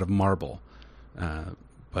 made out of marble,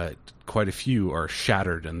 but quite a few are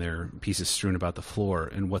shattered and their pieces strewn about the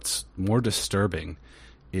floor. And what's more disturbing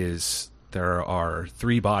is there are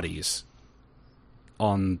 3 bodies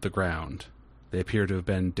on the ground. They appear to have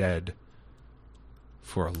been dead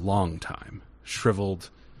for a long time, shriveled,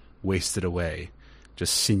 wasted away,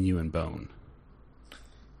 just sinew and bone.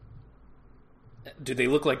 Do they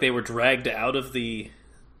look like they were dragged out of the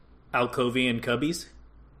Alcovian cubbies?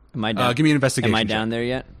 Am I down? Give me an investigation. Am I down there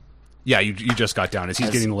yet? Yeah, you just got down. As he's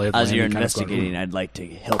getting the lay of the land. As you're kind of going, investigating, I'd like to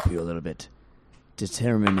help you a little bit.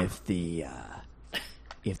 Determine if the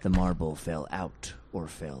marble fell out or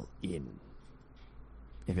fell in.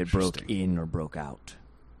 If it broke in or broke out.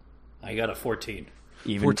 I got a 14.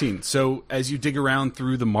 14. So as you dig around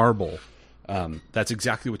through the marble, that's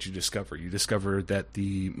exactly what you discover. You discover that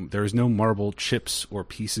there is no marble chips or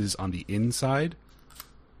pieces on the inside.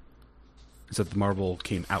 It's that the marble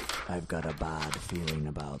came out. I've got a bad feeling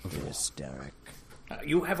about this, Derek.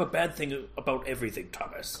 You have a bad thing about everything,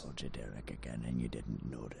 Thomas. Called you Derek again, and you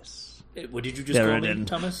didn't notice. What did you just call me,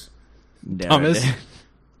 Thomas? Thomas?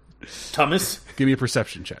 Thomas? Give me a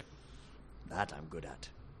perception check. That I'm good at.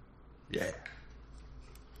 Yeah.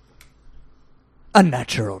 A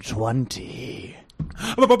natural 20.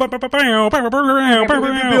 I don't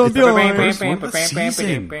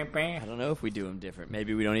know if we do them different.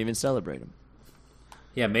 Maybe we don't even celebrate them.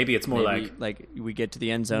 Yeah, maybe it's more like we get to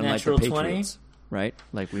the end zone natural like the 20? Patriots, right?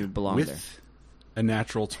 Like we belong With there. a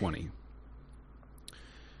natural 20,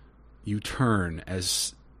 you turn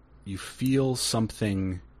as you feel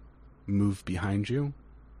something move behind you,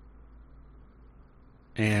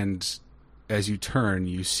 and as you turn,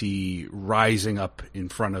 you see rising up in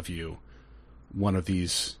front of you one of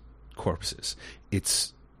these corpses.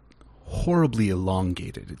 It's horribly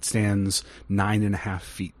elongated. It stands 9.5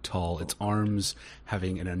 feet tall, its arms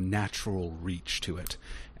having an unnatural reach to it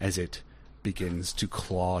as it begins to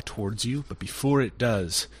claw towards you. But before it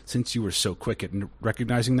does, since you were so quick at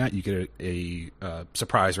recognizing that, you get a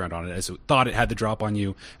surprise round on it, as it thought it had the drop on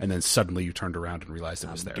you, and then suddenly you turned around and realized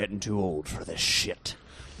it was there. I'm getting too old for this shit.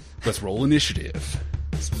 Let's roll initiative.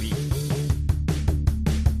 Sweet.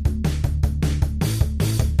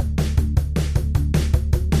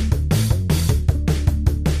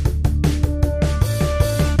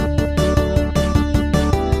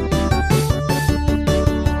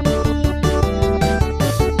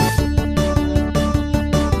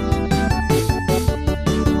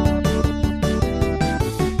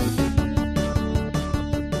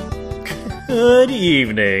 Good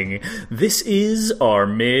evening. This is our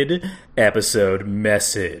mid-episode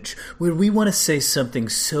message, where we want to say something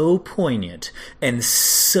so poignant and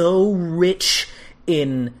so rich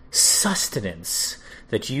in sustenance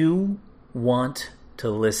that you want to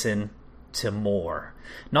listen to more.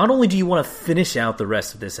 Not only do you want to finish out the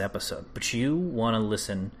rest of this episode, but you want to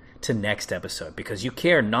listen to next episode because you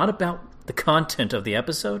care not about the content of the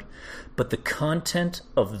episode, but the content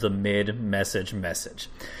of the message.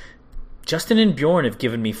 Justin and Bjorn have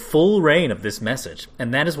given me full reign of this message,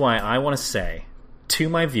 and that is why I want to say to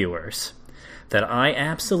my viewers that I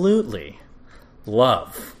absolutely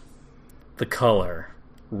love the color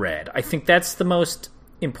red. I think that's the most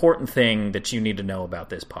important thing that you need to know about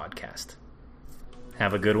this podcast.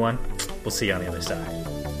 Have a good one. We'll see you on the other side.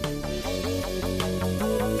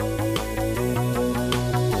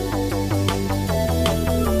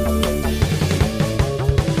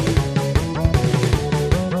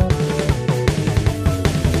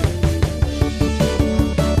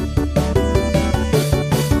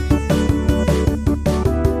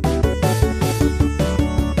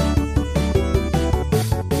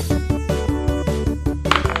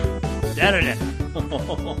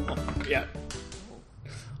 Yeah.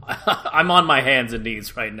 I'm on my hands and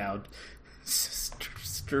knees right now,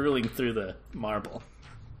 strolling through the marble.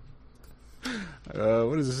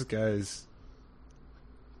 What is this guy's?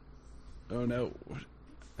 Oh no!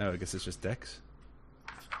 Oh, I guess it's just Dex.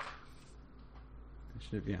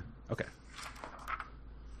 Yeah. Okay.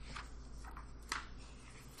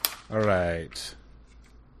 All right.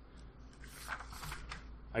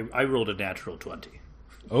 I rolled a natural 20.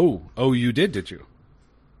 Oh, you did you?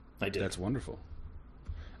 I did. That's wonderful.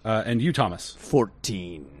 And you, Thomas?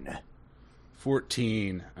 14.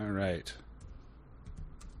 14. All right.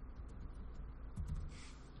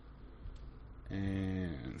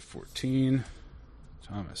 And 14.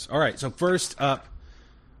 Thomas. All right. So first up,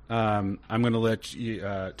 I'm going to let you,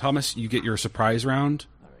 Thomas, you get your surprise round.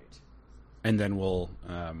 All right. And then we'll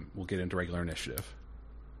get into regular initiative.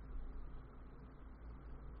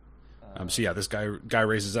 So yeah, this guy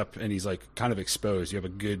raises up and he's like kind of exposed. You have a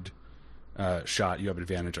good shot. You have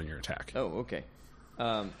advantage on your attack. Oh, okay.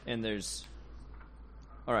 And there's...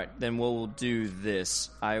 All right, then we'll do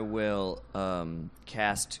this. I will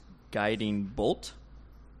cast Guiding Bolt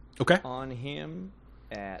on him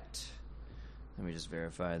at... Let me just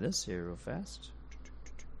verify this here real fast.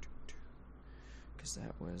 Because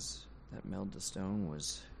that Meld to Stone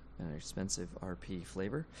was an expensive RP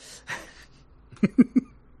flavor.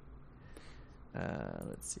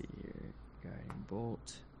 Let's see here. Guiding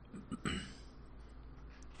Bolt.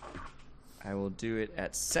 I will do it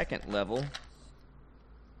at second level.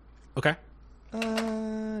 Okay.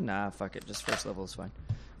 Nah, fuck it. Just first level is fine.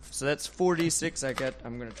 So that's 4d6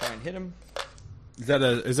 I'm going to try and hit him. Is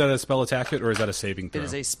that a spell attack hit or is that a saving throw? It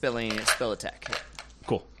is a spell attack hit.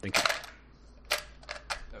 Cool. Thank you.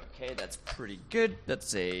 Okay, that's pretty good.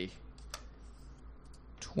 That's a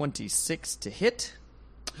 26 to hit.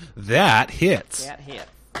 That hits. That hit.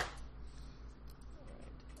 Alright,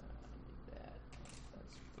 I need that.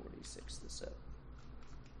 That's 46 this up.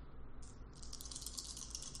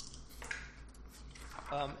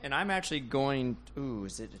 And I'm actually going... Ooh,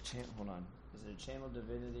 is it a channel... Hold on. Is it a channel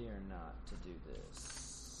divinity or not to do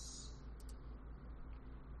this?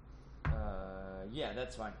 Yeah,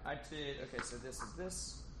 that's fine. I did... Okay, so this is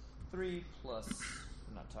this. 3 plus...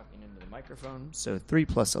 I'm not talking into the microphone. So 3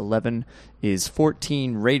 plus 11 is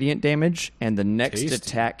 14 radiant damage, and the next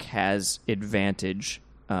attack has advantage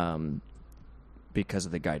because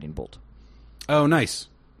of the guiding bolt. Oh, nice.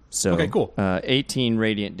 So okay, cool. 18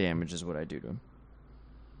 radiant damage is what I do to him.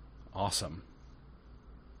 Awesome.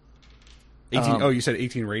 18. You said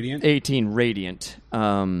 18 radiant? 18 radiant.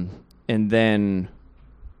 And then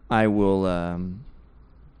I will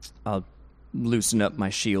I'll loosen up my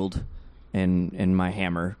shield and my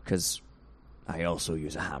hammer, because I also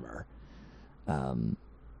use a hammer. And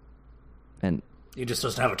he just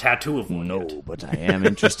doesn't have a tattoo of one. No, yet. but I am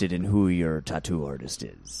interested in who your tattoo artist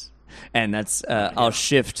is. And that's I'll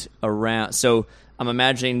shift around. So I'm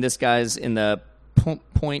imagining this guy's in the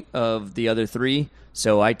point of the other three,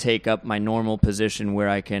 so I take up my normal position where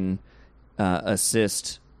I can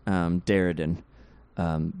assist Darridan,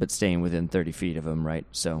 but staying within 30 feet of him, right?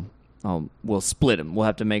 So we'll split them.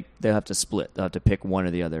 They'll have to split. They'll have to pick one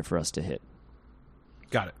or the other for us to hit.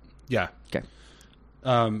 Got it. Yeah. Okay.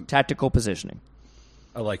 Tactical positioning.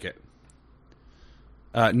 I like it.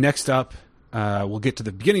 Next up, we'll get to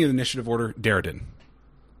the beginning of the initiative order, Darridan.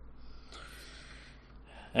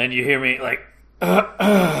 And you hear me like,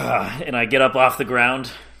 and I get up off the ground.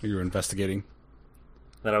 You were investigating.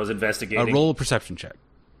 That I was investigating. Roll a perception check.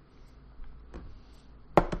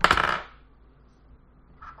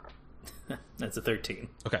 That's a 13.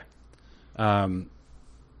 Okay.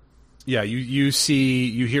 Yeah, you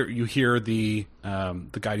hear the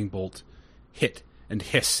guiding bolt hit, and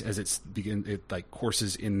hiss as it like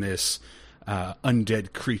courses in this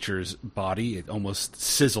undead creature's body. It almost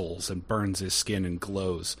sizzles and burns his skin and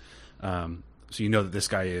glows. So you know that this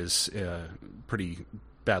guy is pretty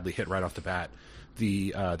badly hit right off the bat.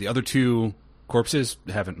 The other two corpses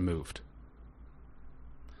haven't moved.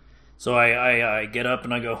 So I get up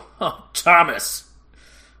and I go, "Oh, Thomas,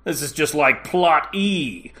 this is just like plot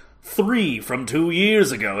E3 from 2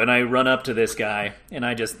 years ago." And I run up to this guy and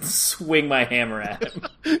I just swing my hammer at him.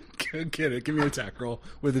 Get it. Give me an attack roll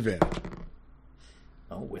with advantage.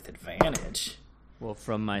 Oh, with advantage. Well,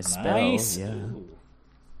 from my spell, Nice. yeah. Ooh.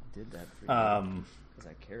 I did that for you because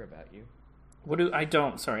I care about you. I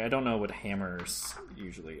don't know what hammers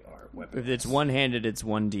usually are. Weapons. If it's one-handed, it's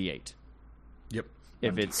 1d8. Yep.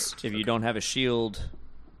 If you don't have a shield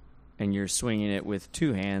and you're swinging it with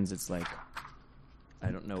two hands, it's like I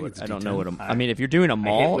don't know what I mean. If you're doing a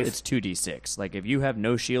maul, it's 2d6. Like if you have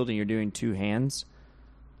no shield and you're doing two hands,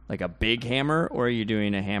 like a big hammer, or are you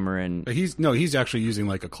doing a hammer and he's actually using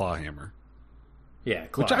like a claw hammer. Yeah,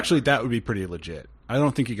 which actually that would be pretty legit. I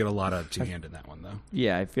don't think you get a lot of two hand in that one though.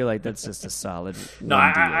 Yeah, I feel like that's just a solid. No,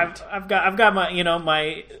 1d8. I've got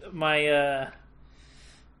my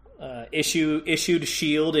issued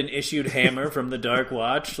shield and issued hammer from the Dark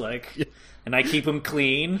Watch, and I keep them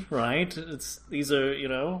clean, right? These are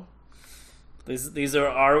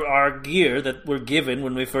our gear that we're given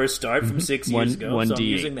when we first start from 6 years ago. So I'm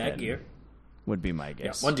using that gear. Would be my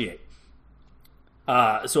guess. Yeah,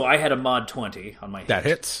 1d8. So I had a mod 20 on my head. That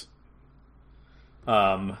hits.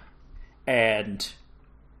 And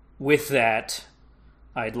with that,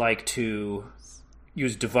 I'd like to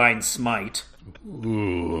use Divine Smite.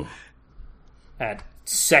 Ooh. At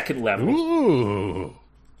second level. Ooh.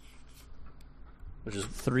 Which is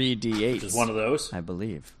 3d8. Which is one of those. I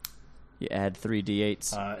believe. You add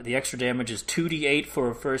 3d8s. The extra damage is 2d8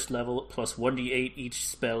 for a first level, plus 1d8 each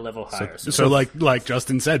spell level higher. So like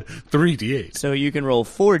Justin said, 3d8. So you can roll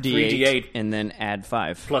 4d8 3d8 and then add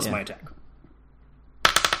 5. Plus my attack.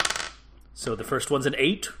 So the first one's an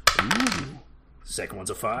 8. Ooh. Second one's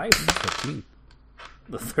a 5. 15.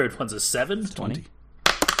 The third one's a 7. 20.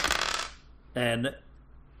 And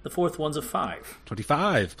the fourth one's a 5.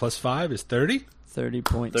 25 plus 5 is 30. 30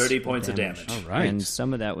 points. 30 points of damage. All right. And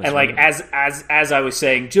some of that was... And as I was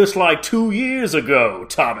saying, just like 2 years ago,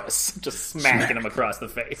 Thomas. Just smacking him across the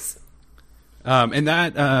face. And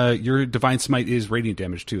that, your Divine Smite is radiant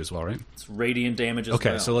damage too as well, right? It's radiant damage as well.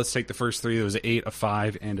 Okay, so let's take the first three. There was an 8, a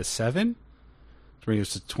 5, and a 7. 3 is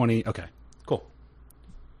to 20. Okay, cool.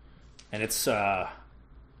 And it's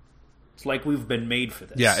like we've been made for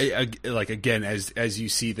this. Yeah, like again, as you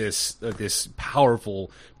see this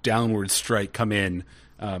powerful downward strike come in,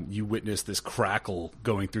 you witness this crackle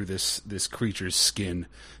going through this creature's skin,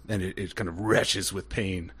 and it kind of retches with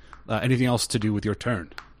pain. Anything else to do with your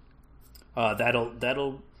turn?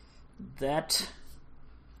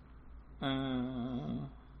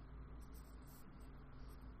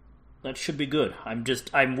 That should be good.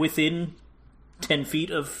 I'm within 10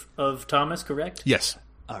 feet of Thomas, correct? Yes.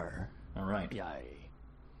 All right. Yay.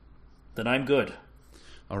 Then I'm good.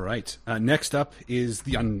 All right. Next up is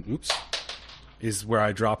is where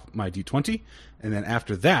I drop my d20, and then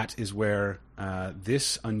after that is where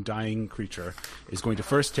this undying creature is going to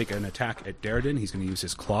first take an attack at Darridon. He's going to use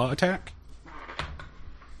his claw attack.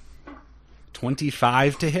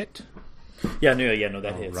 25 to hit. Yeah, no,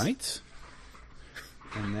 that hits. Right.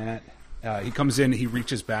 And that he comes in. He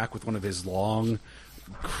reaches back with one of his long,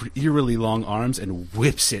 eerily long arms and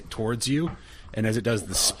whips it towards you. And as it does,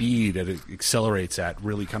 the speed that it accelerates at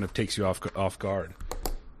really kind of takes you off guard,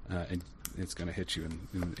 and it's going to hit you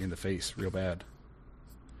in the face real bad.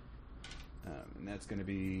 And that's going to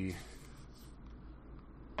be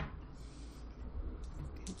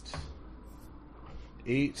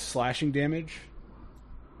 8 slashing damage.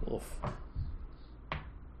 Oof.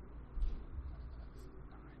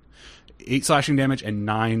 8 slashing damage and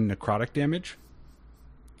 9 necrotic damage.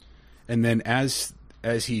 And then as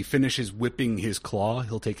he finishes whipping his claw,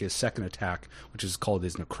 he'll take his second attack, which is called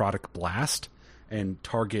his necrotic blast, and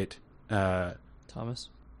target Thomas?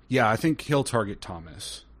 Yeah, I think he'll target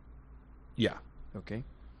Thomas. Yeah. Okay.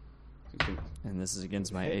 And this is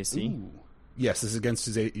against my AC? Ooh. Yes, this is against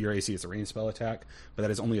your AC. It's a ranged spell attack, but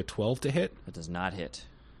that is only a 12 to hit. It does not hit.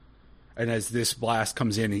 And as this blast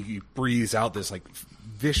comes in, he breathes out this like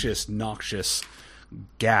vicious, noxious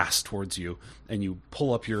gas towards you, and you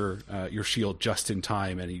pull up your shield just in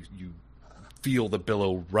time, and you feel the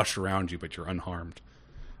billow rush around you, but you're unharmed.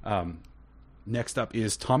 Next up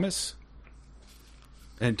is Thomas.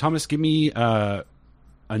 And Thomas, give me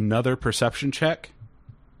another perception check,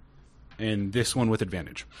 and this one with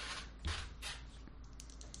advantage.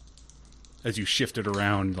 as you shift it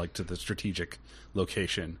around like to the strategic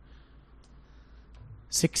location.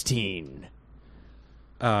 16.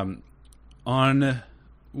 On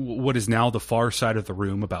what is now the far side of the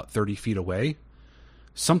room, about 30 feet away,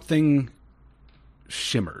 something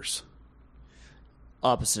shimmers.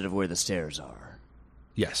 Opposite of where the stairs are.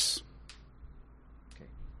 Yes.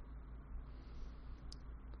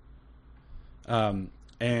 Okay.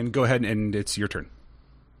 And go ahead, and it's your turn.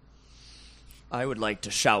 I would like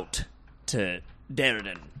to shout to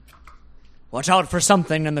Darren. Watch out for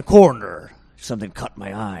something in the corner. Something caught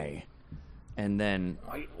my eye. And then...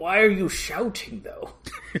 Why are you shouting, though?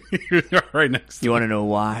 You're right next to You want to know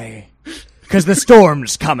why? Because the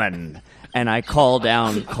storm's coming. And I call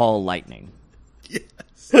lightning.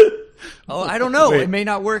 Yes. Oh, I don't know. Wait. It may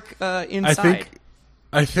not work inside.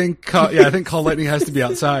 I think call lightning has to be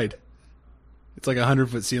outside. It's like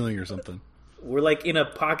 100-foot ceiling or something. We're like in a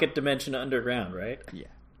pocket dimension underground, right? Yeah,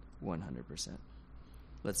 100%.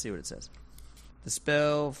 Let's see what it says. The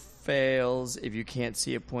spell fails if you can't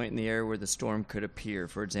see a point in the air where the storm could appear.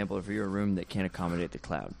 For example, if you're a room that can't accommodate the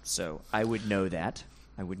cloud. So I would know that.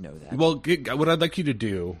 Well, what I'd like you to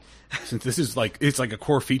do, since this is it's like a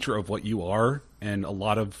core feature of what you are, and a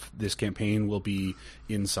lot of this campaign will be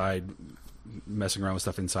inside, messing around with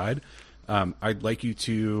stuff inside. I'd like you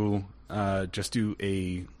to just do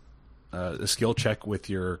a skill check with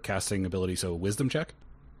your casting ability, so a wisdom check.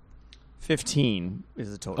 15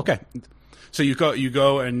 is the total. Okay. So you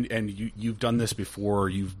go and you've done this before.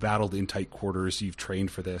 You've battled in tight quarters. You've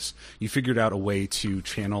trained for this. You figured out a way to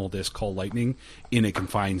channel this call lightning in a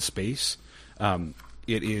confined space. It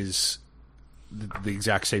is the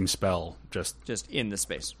exact same spell, just in the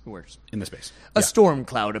space. It works. in the space. A storm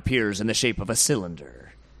cloud appears in the shape of a cylinder.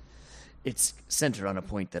 It's centered on a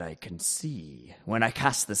point that I can see. When I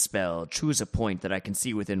cast the spell, choose a point that I can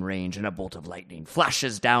see within range, and a bolt of lightning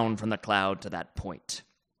flashes down from the cloud to that point.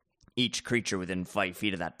 Each creature within 5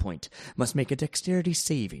 feet of that point must make a dexterity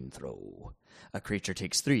saving throw. A creature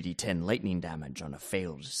takes 3d10 lightning damage on a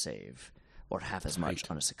failed save, or half as much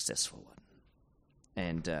on a successful one.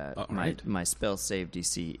 And my spell save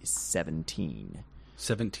DC is 17.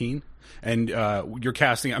 17, and you're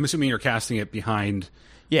casting. I'm assuming you're casting it behind.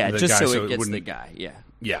 Yeah, the just guy, so it gets wouldn't- the guy. Yeah,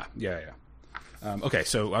 Yeah. Okay,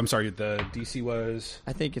 so I'm sorry. The DC was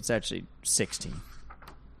I think it's actually 16.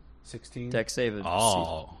 16. Dex save.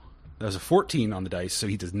 Oh, that was a 14 on the dice, so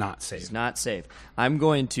he does not save. Does not save. I'm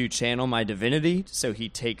going to channel my divinity, so he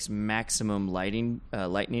takes maximum lightning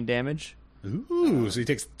damage. Ooh, so he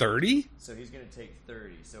takes 30. So he's going to take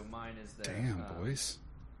 30. So mine is the. Damn, boys.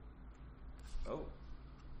 Oh.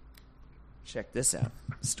 Check this out.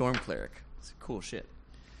 Storm Cleric. It's cool shit.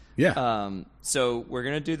 Yeah. So we're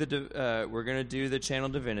gonna do the channel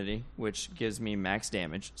divinity, which gives me max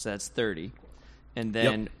damage. So that's 30. And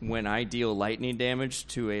then when I deal lightning damage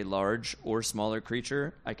to a large or smaller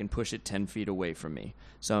creature, I can push it 10 feet away from me.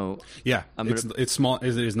 So yeah, it's small.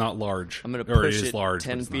 It is not large. I'm going to Or push it is it large,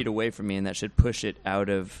 10 but it's feet not. away from me, and that should push it out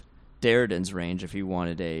of Darren's range if he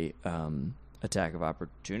wanted a attack of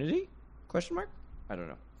opportunity? Question mark? I don't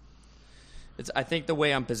know. I think the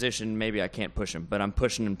way I'm positioned, maybe I can't push him, but I'm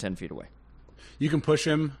pushing him 10 feet away. You can push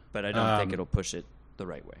him, But I don't think it'll push it the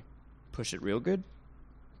right way. Push it real good?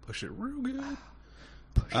 push it real good.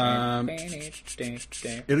 Great.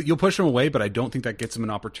 You'll push him away, but I don't think that gets him an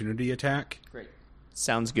opportunity attack. Great.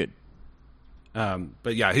 Sounds good.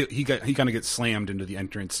 But yeah, he kind of gets slammed into the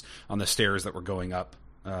entrance on the stairs that were going up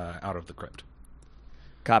out of the crypt.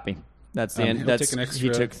 Copy. That's the end. He'll That's take an extra- He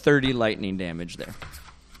took 30 lightning damage there.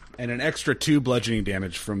 And an extra 2 bludgeoning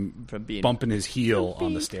damage from being bumping his heel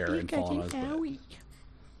on the stair and falling on his butt.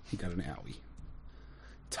 He got an owie.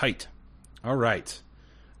 Tight. All right.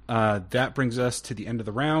 That brings us to the end of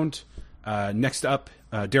the round. Next up,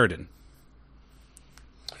 Darren.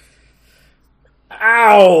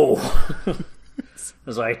 Ow!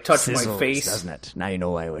 As I touch my Sizzles, face. doesn't it? Now you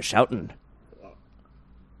know why I was shouting.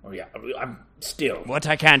 Oh yeah, I'm still. What?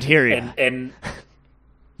 I can't hear you. And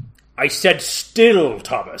I said still,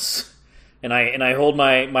 Thomas. And I hold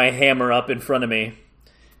my hammer up in front of me,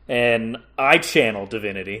 and I channel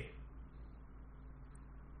divinity.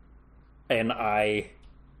 And I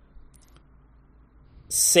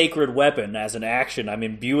sacred weapon as an action. I'm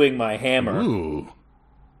imbuing my hammer. Ooh.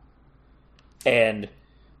 And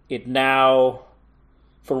it now,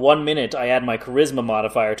 for 1 minute, I add my charisma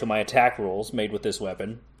modifier to my attack rolls made with this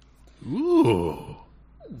weapon. Ooh.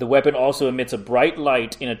 The weapon also emits a bright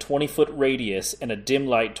light in a 20-foot radius and a dim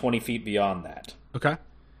light 20 feet beyond that. Okay.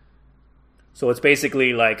 So it's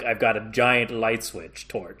basically like I've got a giant light switch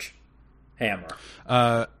torch hammer.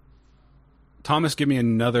 Thomas, give me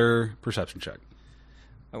another perception check.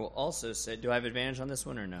 I will also say, do I have advantage on this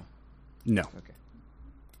one or no? No. Okay.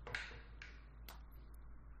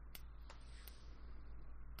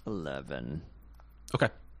 11. Okay.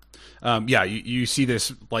 Yeah, you see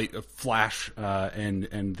this light flash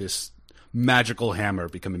and this magical hammer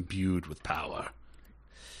become imbued with power.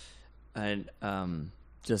 And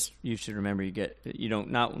just you should remember, you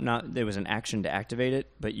don't not there was an action to activate it,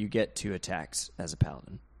 but you get 2 attacks as a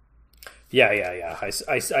paladin. Yeah. I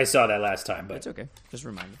saw that last time, but It's okay. Just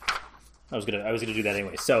remind you. I was gonna do that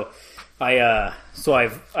anyway. So I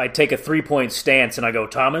take a 3-point stance and I go,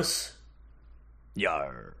 Thomas,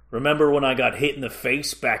 Yar. remember when I got hit in the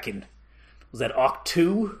face back in, was that Oct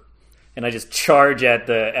 2? And I just charge at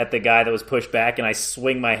the guy that was pushed back, and I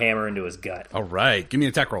swing my hammer into his gut. All right, give me an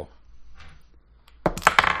attack roll.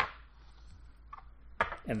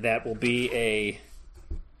 And that will be a...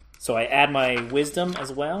 So I add my wisdom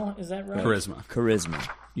as well, is that right? Charisma.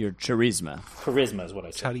 Your charisma. Charisma is what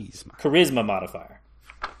I said. Charisma. Charisma modifier.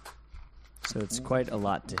 So it's quite a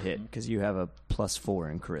lot to hit, because you have a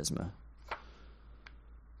 +4 in charisma.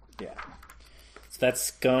 Yeah. So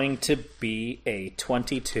that's going to be a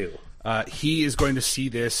 22. He is going to see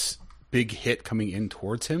this big hit coming in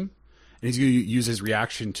towards him, and he's going to use his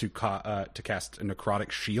reaction to cast a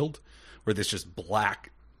necrotic shield, where this just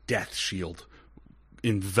black death shield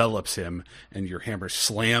envelops him, and your hammer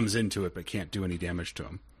slams into it but can't do any damage to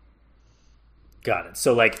him. Got it.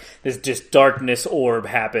 So like this just darkness orb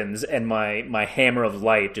happens, and my hammer of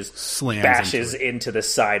light just Slams bashes into the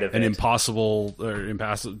side of An it.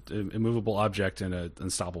 immovable object and an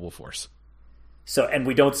unstoppable force. So, and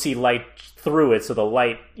we don't see light through it, so the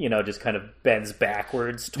light, just kind of bends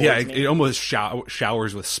backwards towards me. It almost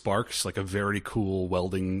showers with sparks, like a very cool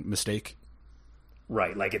welding mistake.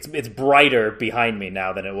 Right, like it's brighter behind me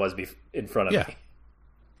now than it was in front of me.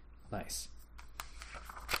 Nice.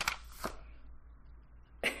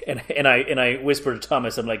 And I whisper to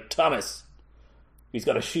Thomas, I'm like, Thomas, he's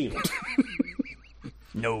got a shield.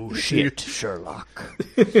 No shit, Sherlock.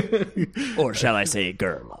 Or shall I say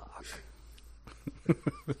Gerlock?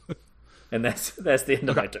 And that's the end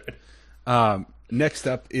of my turn. Next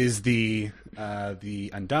up is the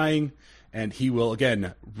Undying, and he will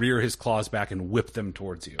again rear his claws back and whip them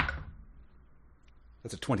towards you.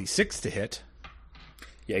 That's a 26 to hit.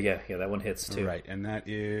 Yeah, that one hits too. Right, and that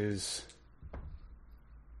is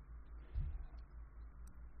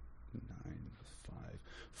 9, 5,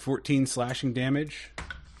 14 slashing damage,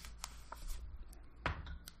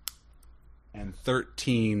 and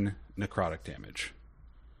 13 necrotic damage.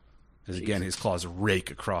 As again, his claws rake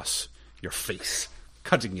across your face,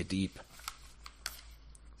 cutting you deep.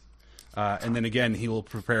 And then again, he will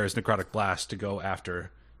prepare his necrotic blast to go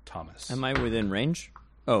after Thomas. Am I within range?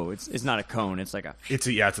 Oh, it's not a cone. It's like a... It's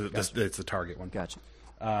the target one. Gotcha.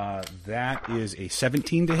 That is a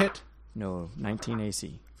 17 to hit. No, 19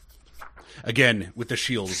 AC. Again, with the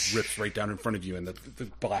shield, it rips right down in front of you, and the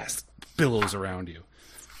blast billows around you.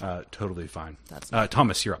 Totally fine.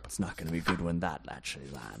 Thomas, you're up. It's not going to be good when that actually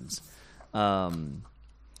lands.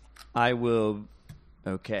 I will...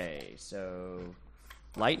 Okay, so...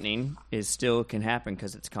 Lightning can happen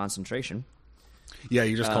because it's concentration. Yeah,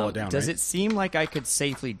 you just call it down, Does right? it seem like I could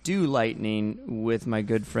safely do lightning with my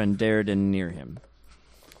good friend Darridan near him?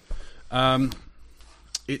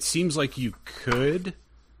 It seems like you could.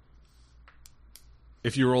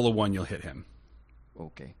 If you roll a 1, you'll hit him.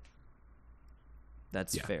 Okay.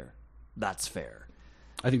 That's fair. That's fair.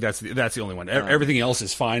 I think that's the only one. Everything else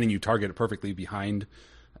is fine, and you target it perfectly behind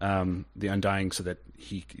the Undying so that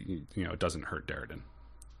he doesn't hurt Darridan.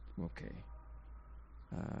 Okay.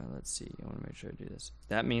 Let's see. I want to make sure I do this.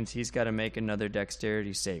 That means he's got to make another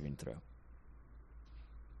dexterity saving throw.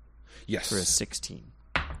 Yes. For a 16.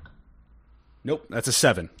 Nope, that's a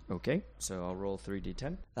 7. Okay, so I'll roll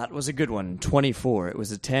 3d10. That was a good one. 24. It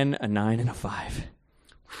was a 10, a 9, and a 5.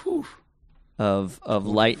 Whew. Of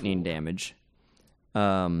lightning damage.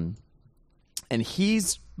 And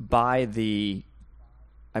he's by the...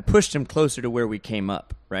 I pushed him closer to where we came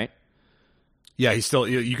up, right? Yeah, he's still...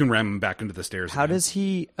 You can ram him back into the stairs. How again. does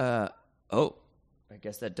he... I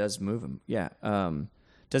guess that does move him. Yeah.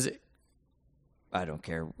 Does it... I don't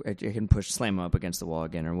care. I can slam him up against the wall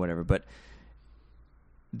again or whatever, but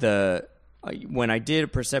when I did a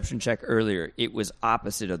perception check earlier, it was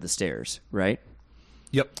opposite of the stairs, right?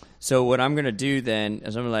 Yep. So what I'm going to do then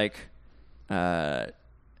is I'm like,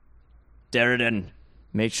 Darridan,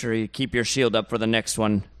 make sure you keep your shield up for the next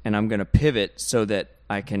one, and I'm going to pivot so that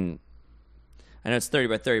I can... I know it's 30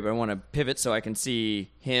 by 30, but I want to pivot so I can see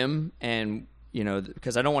him and,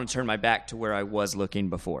 because I don't want to turn my back to where I was looking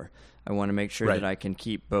before. I want to make sure that I can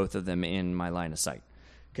keep both of them in my line of sight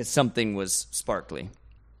because something was sparkly.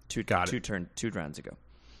 two rounds ago.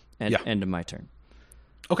 And Yeah. end of my turn.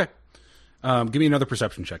 Okay. Give me another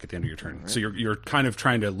perception check at the end of your turn. Right. So you're kind of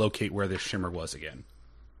trying to locate where this shimmer was again.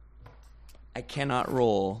 I cannot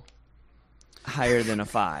roll higher than a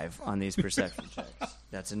 5 on these perception checks.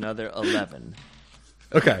 That's another 11.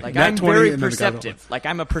 Okay. Like, I'm very perceptive. Like,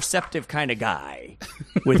 I'm a perceptive kind of guy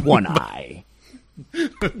with one eye.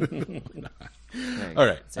 All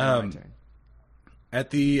right. At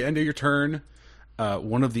the end of your turn,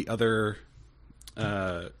 one of the other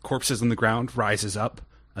corpses on the ground rises up.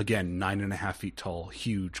 Again, 9.5 feet tall,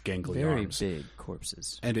 huge, gangly arms. Very big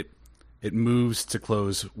corpses. And it moves to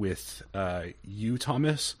close with you,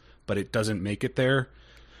 Thomas, but it doesn't make it there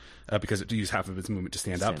because it used half of its movement to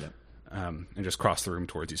stand up. And just cross the room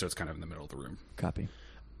towards you, so it's kind of in the middle of the room. Copy.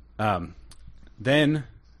 Then,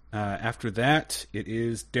 after that, it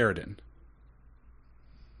is Derridin.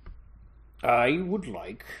 I would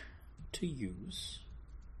like to use...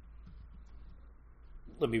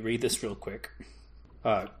 Let me read this real quick.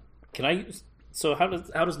 Can I... So how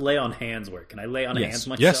does lay on hands work? Can I lay on hands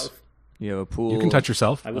myself? Yes. You have a pool. You can touch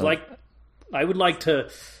yourself. I'd like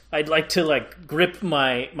to like grip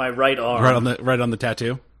my right arm. Right on the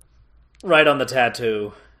tattoo? Right on the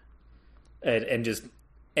tattoo. And just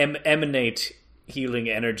emanate healing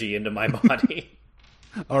energy into my body.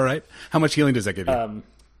 All right. How much healing does that give you?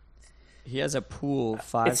 He has a pool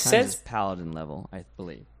 5 times his paladin level, I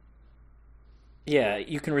believe. Yeah,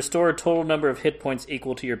 you can restore a total number of hit points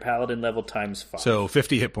equal to your paladin level times 5. So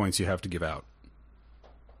 50 hit points you have to give out.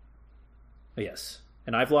 Yes.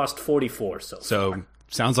 And I've lost 44 so far.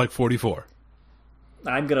 Sounds like 44.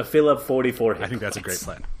 I'm going to fill up 44 hit points. I think that's a great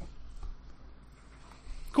plan.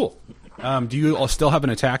 Cool. Do you all still have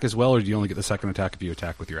an attack as well, or do you only get the second attack if you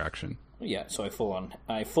attack with your action? Yeah, so I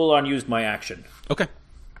full on used my action. Okay.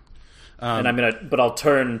 And but I'll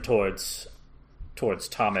turn towards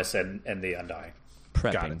Thomas and the Undying.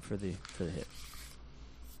 Prepping for the hit.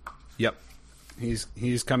 Yep.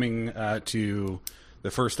 He's coming to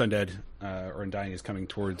the first undead, or Undying is coming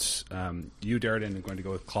towards you, Derridin, and going to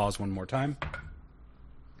go with claws one more time.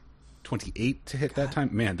 28 to hit that time?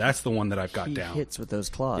 Man, that's the one that I've got down. He hits with those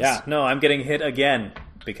claws. Yeah, no, I'm getting hit again,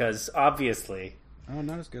 because obviously... Oh,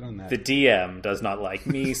 not as good on that. The DM does not like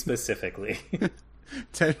me specifically.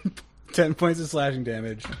 10 points of slashing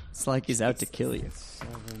damage. It's like he's out to kill you.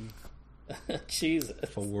 7. Jesus.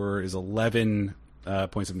 4 is 11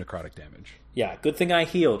 points of necrotic damage. Yeah, good thing I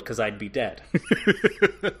healed, because I'd be dead.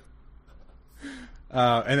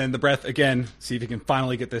 And then the breath again. See if you can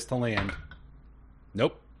finally get this to land.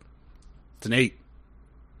 Nope. It's an 8.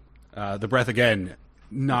 The breath again.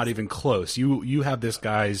 Not even close. You have this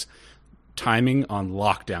guy's timing on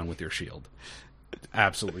lockdown with your shield.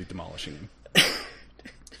 Absolutely demolishing him.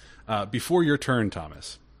 Before your turn,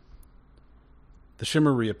 Thomas, the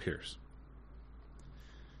shimmer reappears.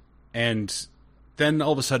 And then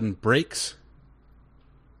all of a sudden breaks.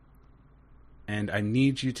 And I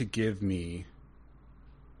need you to give me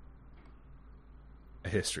a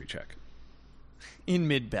history check. In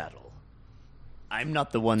mid-battle. I'm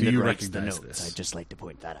not the one that writes the notes. This? I'd just like to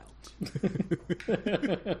point that out.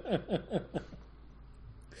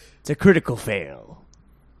 It's a critical fail.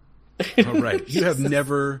 All right. You have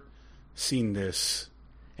never seen this.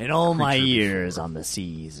 In all my years on the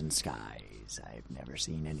seas and skies, I've never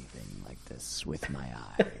seen anything like this with my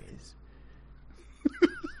eyes.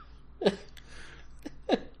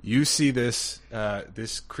 You see this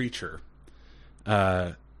creature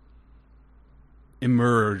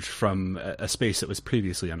emerge from a space that was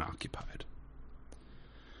previously unoccupied.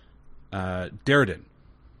 Derridin,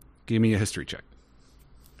 give me a history check.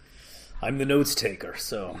 I'm the notes taker,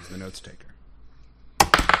 so... He's the notes taker.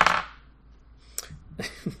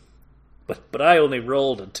 But I only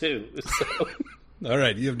rolled a 2, so... All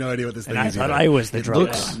right, you have no idea what this thing is. And I thought I was the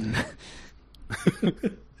drunk one.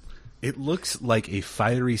 It looks like a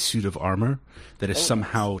fiery suit of armor that is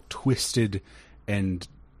somehow twisted and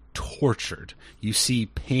tortured. You see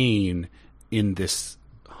pain in this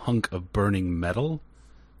hunk of burning metal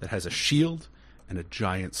that has a shield and a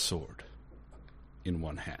giant sword in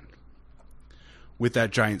one hand. With that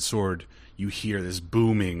giant sword, you hear this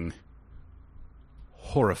booming,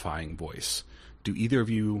 horrifying voice. Do either of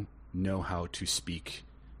you know how to speak,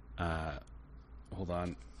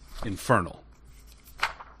 Infernal?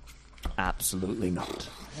 Absolutely not.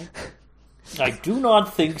 I do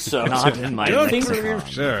not think so. Not in my lexicon.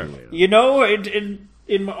 Sure. You know,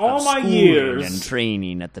 in all my years and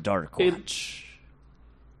training at the Dark Watch.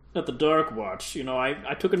 At the Dark Watch, you know,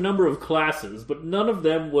 I took a number of classes, but none of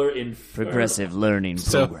them were in progressive learning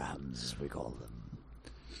programs, we call them.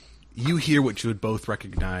 You hear what you would both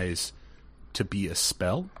recognize to be a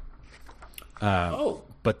spell,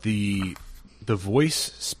 But the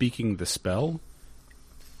voice speaking the spell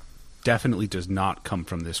definitely does not come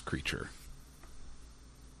from this creature.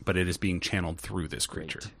 But it is being channeled through this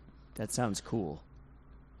creature. Great. That sounds cool.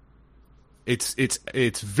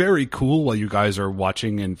 It's very cool while you guys are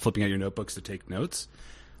watching and flipping out your notebooks to take notes.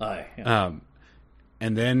 Yeah.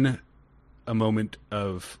 And then a moment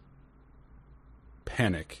of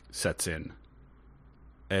panic sets in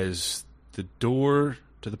as the door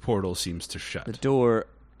to the portal seems to shut. The door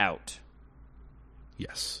out.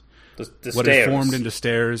 Yes. The What stairs. is formed into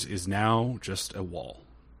stairs is now just a wall.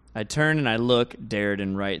 I turn and I look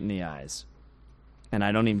Darridon right in the eyes. And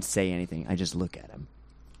I don't even say anything. I just look at him.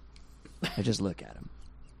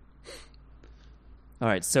 All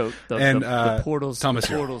right, so the portal's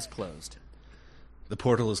closed. The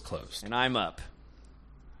portal is closed. And I'm up.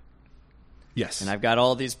 Yes. And I've got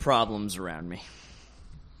all these problems around me.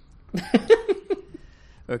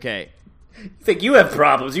 Okay. You think you have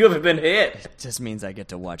problems? You haven't been hit. It just means I get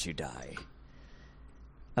to watch you die.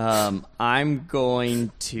 I'm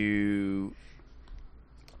going to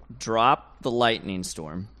drop the lightning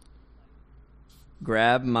storm,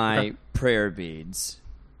 grab my prayer beads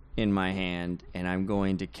in my hand, and I'm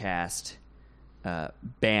going to cast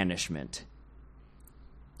banishment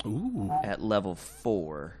Ooh. at level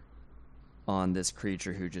 4 on this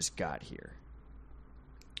creature who just got here.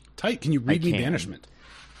 Tight. Can you read me can. banishment?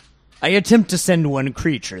 I attempt to send one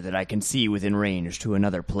creature that I can see within range to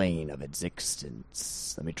another plane of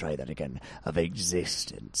existence. Let me try that again. Of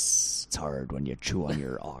existence. It's hard when you chew on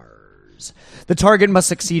your R's. The target must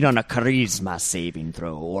succeed on a charisma saving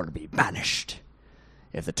throw or be banished.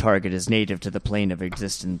 If the target is native to the plane of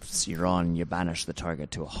existence you're on, you banish the target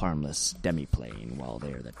to a harmless demiplane. While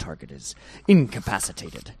there, the target is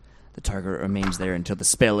incapacitated. The target remains there until the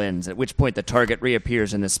spell ends, at which point the target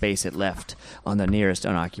reappears in the space it left on the nearest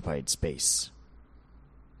unoccupied space.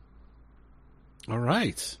 All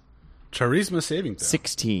right. Charisma saving throw.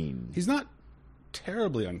 16. He's not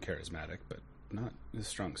terribly uncharismatic, but not his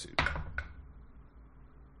strong suit.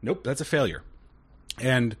 Nope, that's a failure.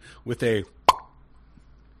 And with a...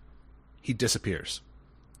 he disappears.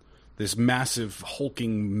 This massive,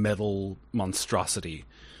 hulking metal monstrosity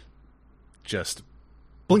just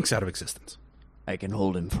blinks out of existence. I can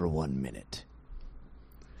hold him for 1 minute.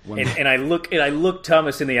 And I look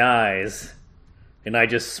Thomas in the eyes, and I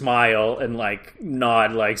just smile and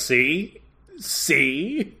nod, see,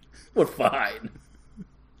 we're fine.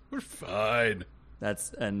 We're fine.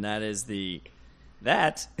 That is the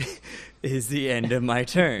end of my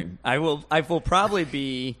turn. I will probably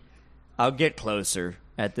be. I'll get closer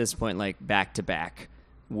at this point, back to back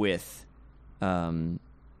with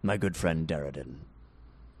my good friend Darridon.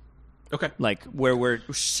 Okay. Where we're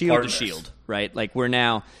shield to shield, right? We're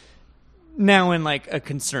now in a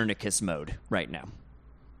Concernicus mode right now.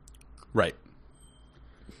 Right.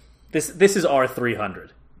 This is our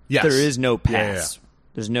 300. Yes. There is no pass.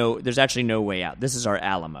 Yeah. There's actually no way out. This is our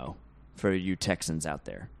Alamo for you Texans out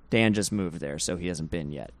there. Dan just moved there, so he hasn't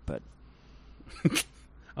been yet, but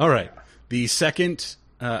all right. The second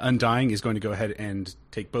Undying is going to go ahead and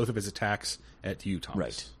take both of his attacks at you,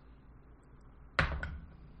 Thomas. Right.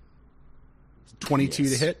 22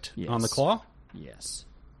 Yes. to hit Yes. on the claw. yes.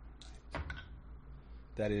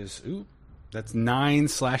 That is, that's 9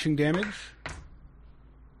 slashing damage.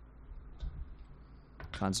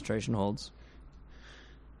 Concentration holds.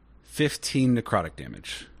 15 necrotic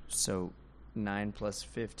damage. So 9 plus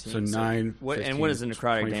 15. So 9, What 15, and what is the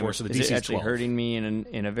necrotic 24, damage? so the is DC it is actually 12. hurting me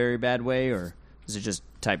in a very bad way, or is it just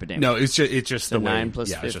type of damage? No, it's just so the way. 9 plus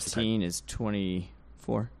yeah, it's just the type. 15 is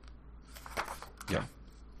 24. Yeah.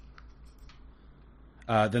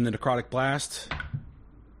 Then the necrotic blast.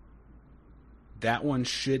 That one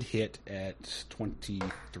should hit at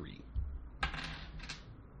 23.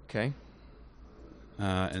 Okay.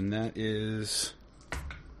 And that is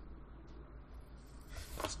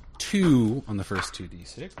 2 on the first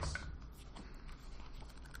 2d6.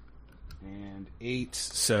 And 8,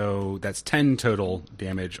 so that's 10 total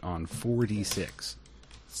damage on 4d6.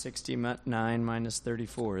 69 minus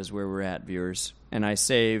 34 is where we're at, viewers. And I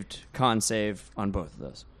saved con save on both of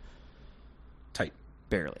those. Tight.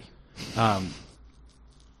 Barely.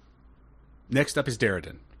 Next up is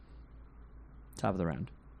Darridon. Top of the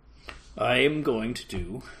round. I am going to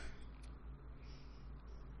do...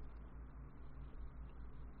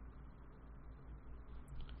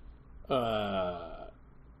 I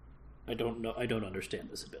don't know. I don't understand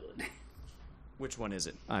this ability. Which one is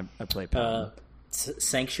it? I play Paladin.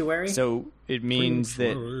 Sanctuary? So it means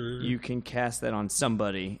that you can cast that on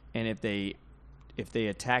somebody, and if they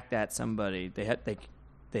attack that somebody, they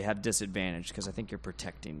have disadvantage because I think you're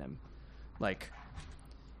protecting them. Like,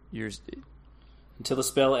 you're... Until the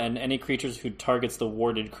spell end, any creatures who targets the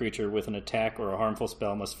warded creature with an attack or a harmful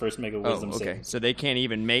spell must first make a wisdom okay. save. So they can't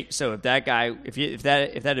even make... So if that guy... If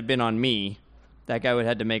that had been on me, that guy would have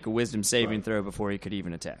had to make a wisdom saving throw before he could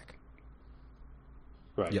even attack.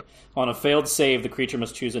 Right. Yep. On a failed save, the creature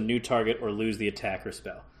must choose a new target or lose the attack or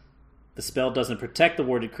spell. The spell doesn't protect the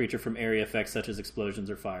warded creature from area effects such as explosions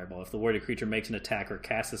or fireball. If the warded creature makes an attack or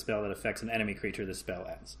casts a spell that affects an enemy creature, the spell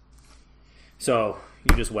ends. So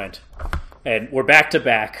you just went, and we're back to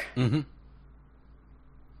back. Mm-hmm.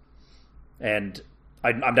 And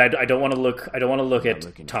I don't want to look. I don't want to look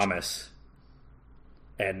at Thomas.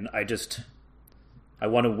 And I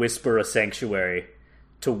want to whisper a sanctuary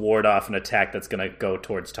to ward off an attack that's going to go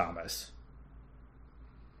towards Thomas.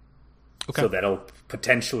 Okay. So that'll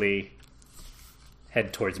potentially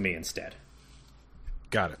head towards me instead.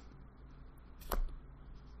 Got it.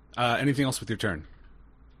 Anything else with your turn?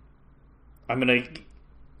 I'm gonna.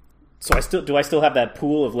 So I still have that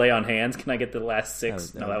pool of lay on hands? Can I get the last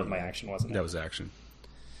 6? That was my action, wasn't it? That was action.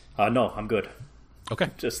 No, I'm good. Okay.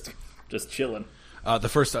 Just chilling. The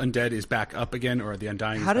first undead is back up again, or the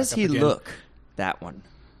undying. How does he look? That one.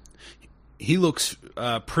 He looks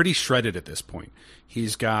pretty shredded at this point.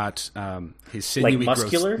 He's got his sinewy like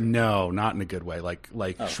muscular? growth. No, not in a good way. Like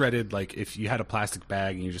shredded. Like if you had a plastic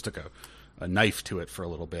bag and you just took a knife to it for a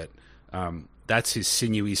little bit. That's his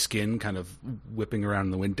sinewy skin kind of whipping around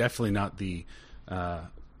in the wind. Definitely not the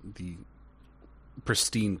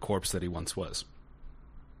pristine corpse that he once was.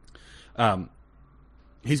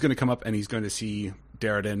 He's going to come up and he's going to see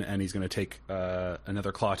Darradin, and he's going to take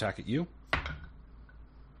another claw attack at you.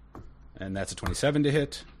 And that's a 27 to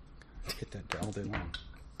hit. Hit that all day long.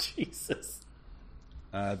 Jesus.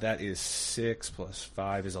 That is 6 plus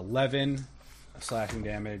 5 is 11 slashing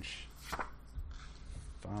damage.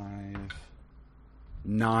 5...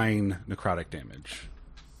 9 necrotic damage.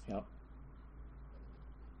 Yep.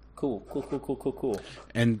 Cool.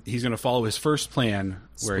 And he's going to follow his first plan,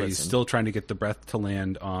 where Splits he's him. still trying to get the breath to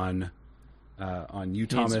land on you,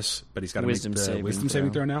 Thomas, but he's got to make the wisdom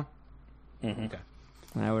saving throw now. Mm-hmm. Okay.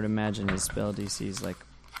 I would imagine his spell DC is like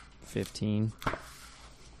 15.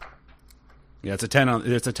 Yeah, it's a 10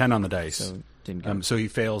 on the dice. So didn't go. So he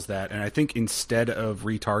fails that, and I think instead of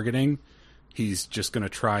retargeting, he's just going to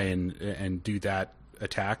try and do that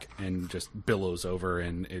attack and just billows over,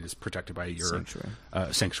 and it is protected by your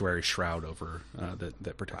sanctuary shroud over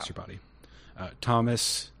that protects your body.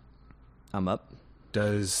 Thomas, I'm up.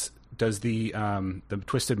 does the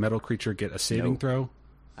twisted metal creature get a saving throw?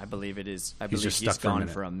 I believe it is. I He's believe just he's stuck for a gone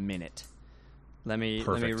minute. for a minute. Let me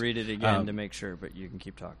Perfect. read it again to make sure, but you can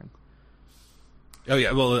keep talking. Oh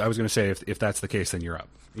yeah, well I was going to say if that's the case, then you're up.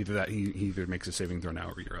 Either that he either makes a saving throw now,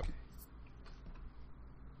 or you're up.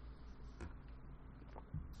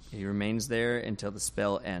 He remains there until the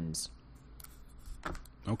spell ends.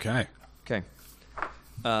 Okay. Okay.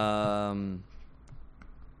 My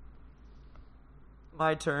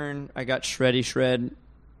turn. I got Shreddy Shred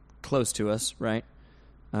close to us, right?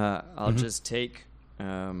 I'll just take...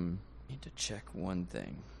 need to check one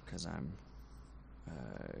thing, because I'm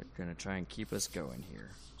going to try and keep us going here.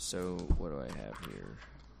 So, what do I have here?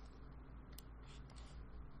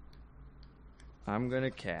 I'm going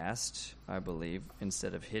to cast, I believe,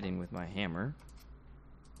 instead of hitting with my hammer,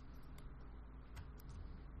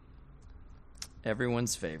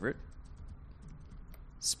 everyone's favorite,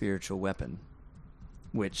 spiritual weapon,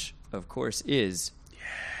 which, of course, is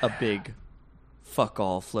a big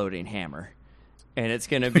fuck-all floating hammer. And it's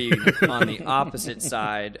going to be on the opposite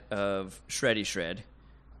side of Shreddy Shred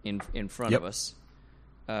in front of us.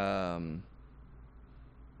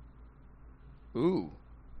 Ooh.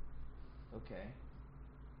 Okay.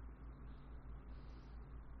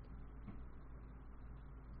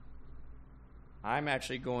 I'm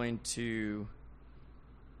actually going to...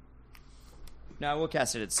 No, we'll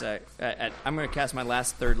cast it I'm going to cast my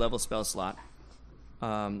last third level spell slot.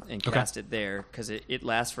 And cast it there, because it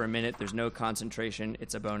lasts for a minute. There's no concentration.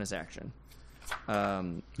 It's a bonus action.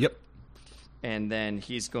 Yep. And then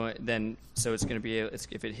he's going. So it's going to be.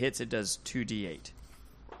 If it hits, it does 2d8.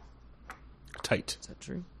 Tight. Is that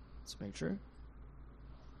true? Let's make sure.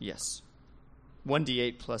 Yes.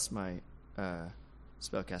 1d8 plus my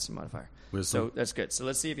spellcasting modifier. Wisdom. So that's good. So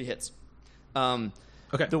let's see if he hits.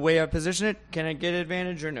 Okay. The way I position it, can I get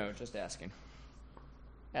advantage or no? Just asking.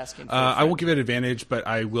 I won't give it advantage, but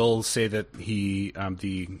I will say that the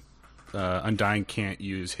Undying can't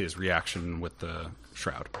use his reaction with the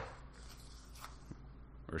shroud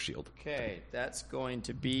or shield. Okay, that's going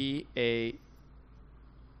to be a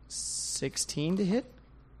 16 to hit.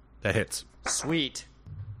 That hits. Sweet.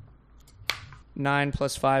 9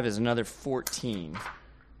 plus 5 is another 14.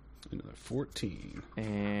 Another 14.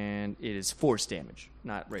 And it is force damage,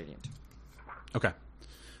 not radiant. Okay.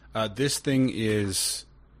 This thing is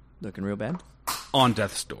Looking real bad. on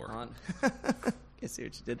death's door. On. I see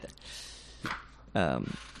what you did there.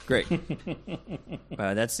 Great.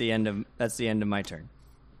 That's the end of my turn.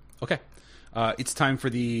 Okay. It's time for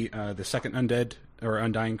the second undead or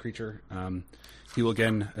undying creature. He will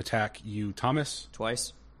again attack you, Thomas.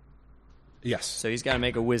 Twice. Yes. So he's got to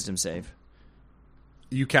make a wisdom save.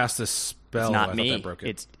 You cast a spell. It's not I thought me. that broke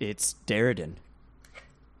it. It's Darridon.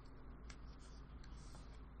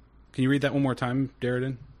 Can you read that one more time,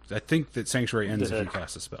 Darridon? I think that Sanctuary ends if you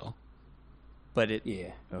cast a spell. But it...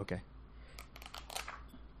 Yeah. Okay.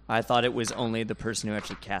 I thought it was only the person who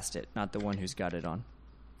actually cast it, not the one who's got it on.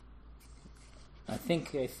 I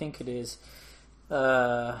think it is.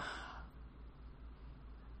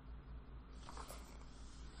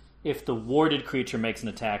 If the warded creature makes an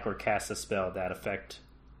attack or casts a spell that affects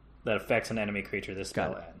an enemy creature, this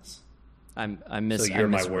spell ends. So you're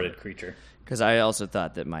my warded creature. Because I also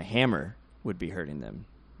thought that my hammer would be hurting them,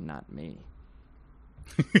 not me.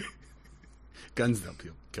 Guns don't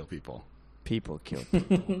kill people. People kill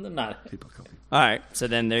people. Not People kill people. All right, so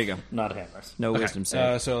then there you go. not hammers. No Okay, wisdom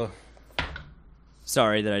save. So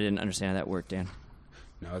Sorry that I didn't understand how that worked, Dan.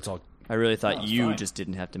 no, it's all I really thought it's you fine. just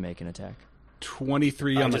didn't have to make an attack.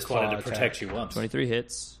 23 I on the just claw wanted to attack, protect you once. 23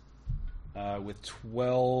 hits. with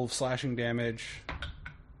 12 slashing damage.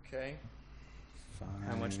 Okay.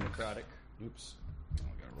 How 5. much necrotic? Oops. I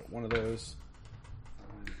gotta roll one of those.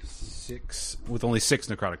 6 with only 6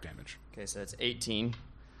 necrotic damage. Okay, so that's 18.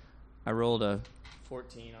 I rolled a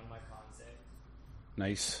 14 on my con save.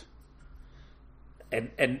 Nice.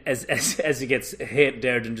 And as he gets hit,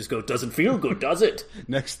 Darren just goes, "Doesn't feel good, does it?"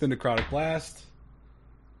 Next, the necrotic blast.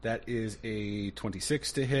 That is a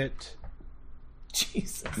 26 to hit.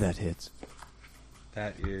 Jesus. That hits.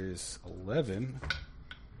 That is 11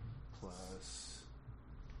 plus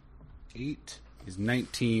 8 is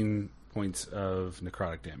 19 points of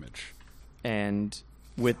necrotic damage. And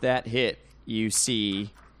with that hit, you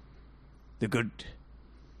see the good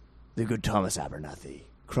Thomas Abernathy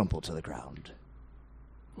crumple to the ground.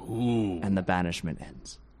 Ooh. And the banishment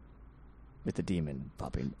ends with the demon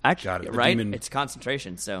popping. Got Actually, it. The right? demon- It's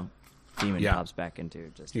concentration, so demon Yeah. pops back into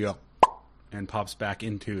just. Here you go. And pops back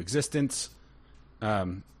into existence.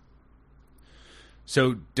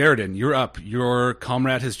 So, Darridon, you're up. Your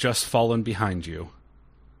comrade has just fallen behind you.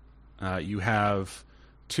 You have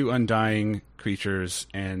 2 undying creatures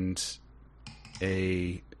and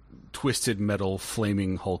a twisted metal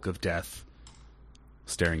flaming hulk of death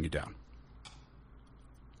staring you down.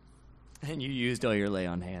 And you used all your lay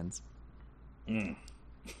on hands.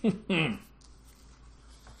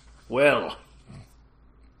 Well,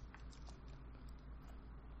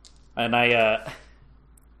 and I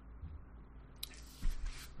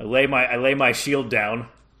lay my shield down,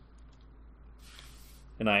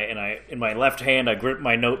 and I in my left hand I grip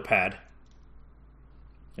my notepad.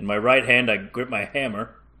 In my right hand I grip my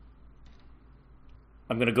hammer.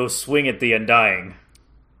 I'm gonna go swing at the undying,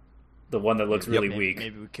 the one that looks really weak.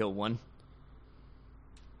 Maybe we kill one.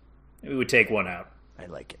 Maybe we take one out. I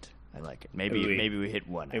like it. Maybe we hit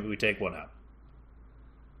one. Maybe we take one out.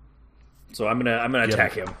 So I'm gonna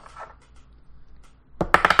attack him.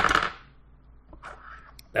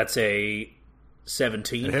 That's a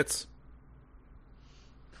 17. It hits.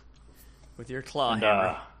 With your claw And,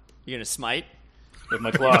 hammer. You gonna smite? with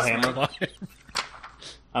my claw hammer.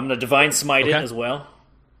 I'm gonna divine smite it Okay. as well.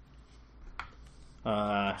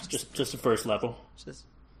 Just the first level. Just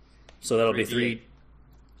So that'll be 3d8.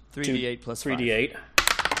 3d8 plus 3d8.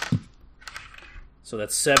 So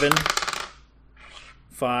that's 7,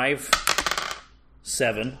 5,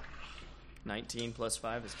 7. 19 plus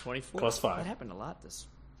 5 is 24. Plus 5. That happened a lot this.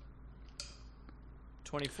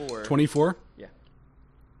 24. 24. Yeah.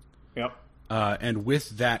 Yep. And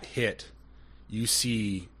with that hit, you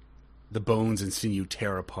see the bones and sinew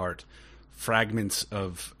tear apart. Fragments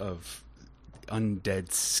of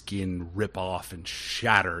undead skin rip off and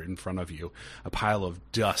shatter in front of you. A pile of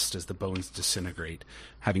dust as the bones disintegrate,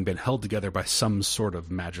 having been held together by some sort of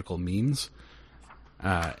magical means.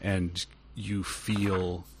 And you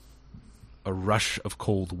feel a rush of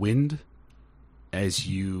cold wind as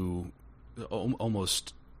you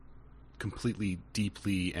almost completely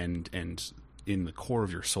deeply and in the core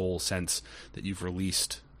of your soul sense that you've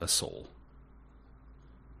released a soul.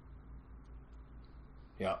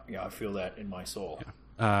 Yeah, I feel that in my soul.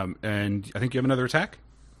 And I think you have another attack?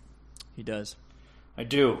 He does. I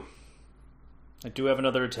do have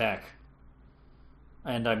another attack.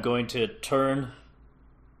 And I'm going to turn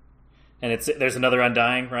And there's another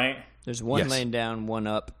Undying, right? There's one Yes. laying down, one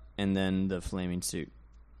up, and then the flaming suit.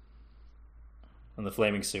 On the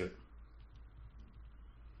flaming suit.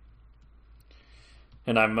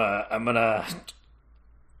 And I'm gonna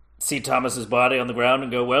see Thomas's body on the ground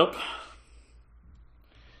and go, well,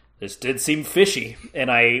 this did seem fishy.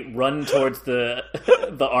 And I run towards the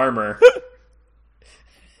the armor.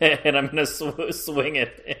 And I'm gonna swing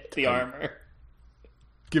it at the armor.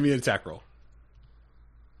 Give me an attack roll.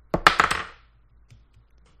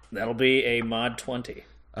 That'll be a mod 20.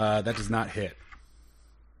 That does not hit.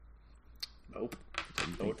 Nope.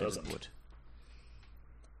 No, it doesn't.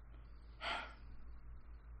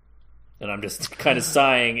 And I'm just kind of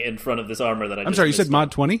sighing in front of this armor that I I'm sorry, you said missed.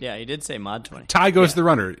 mod 20? Yeah, he did say mod 20. Ty goes to the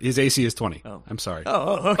runner. His AC is 20. Oh. I'm sorry.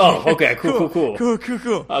 Okay. Oh, okay. Cool. Cool. Cool. You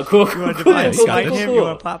Cool. want divine cool, smite cool, him? cool. You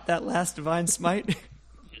want to pop that last divine smite?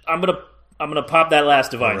 I'm gonna pop that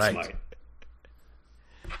last divine All right. smite.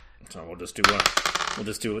 So we'll just do one. We'll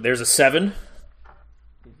just do. There's a 7.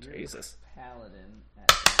 Jesus. Paladin.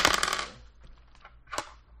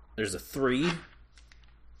 There's a 3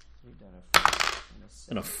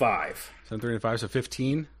 and a 5. 7, 3, and 5, so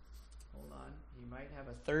 15. Hold on. He might have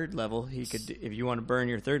a third level. He could, if you want to burn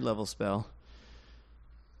your third level spell.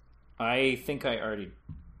 I think I already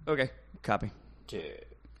Okay, copy. did.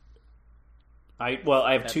 I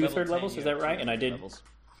have At two level third 10, levels. you Is have that right? two And I third did. levels.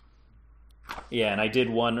 Yeah, and I did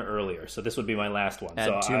one earlier, so this would be my last one.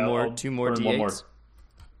 Add so two more burn D8s one more.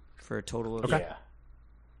 for a total of. Okay. Yeah.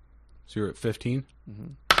 So you're at 15.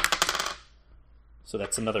 So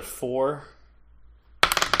that's another 4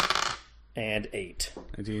 and 8.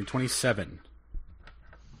 19, 27.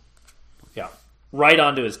 Yeah, right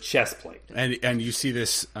onto his chest plate. And you see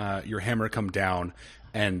this, your hammer come down,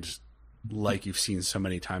 and like you've seen so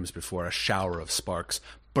many times before, a shower of sparks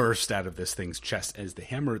burst out of this thing's chest as the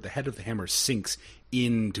head of the hammer sinks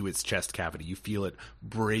into its chest cavity. You feel it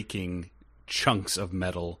breaking chunks of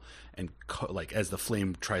metal, and like as the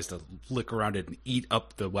flame tries to lick around it and eat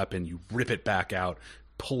up the weapon, you rip it back out,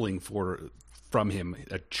 pulling from him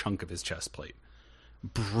a chunk of his chest plate.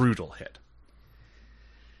 Brutal hit.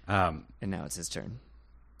 And now it's his turn.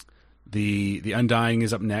 The Undying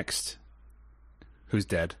is up next, who's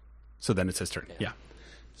dead. So then it's his turn. Yeah.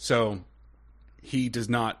 So he does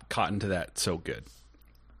not cotton to that so good.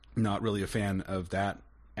 Not really a fan of that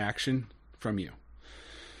action from you.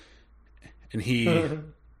 And he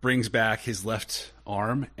brings back his left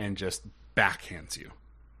arm and just backhands you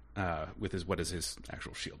with what is his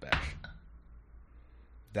actual shield bash.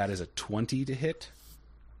 That is a 20 to hit.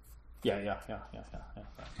 Yeah.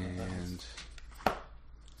 And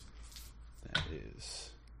that is...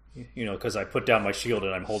 You know, because I put down my shield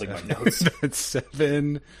and I'm holding my notes. That's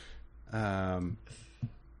 7. Plus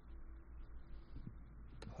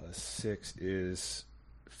 6 is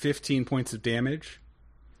 15 points of damage.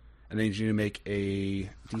 And I need you to make a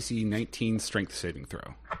DC 19 strength saving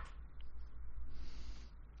throw.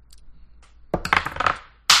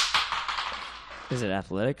 Is it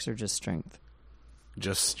athletics or just strength?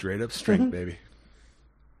 Just straight up strength, baby.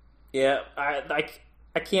 Yeah,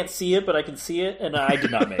 I can't see it, but I can see it, and I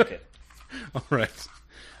did not make it. All right.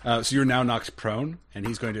 So you're now knocked prone, and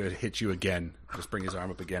he's going to hit you again. Just bring his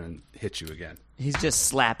arm up again and hit you again. He's just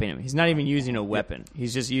slapping him. He's not even using a weapon.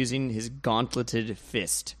 He's just using his gauntleted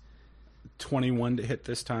fist. 21 to hit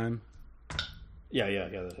this time. Yeah,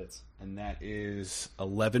 that hits. And that is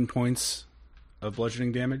 11 points of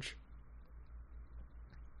bludgeoning damage.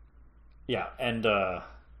 Yeah, and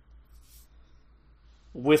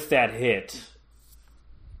with that hit,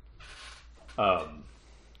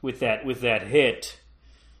 with that hit,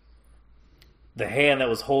 the hand that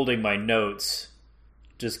was holding my notes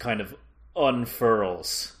just kind of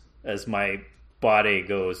unfurls as my body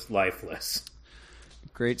goes lifeless.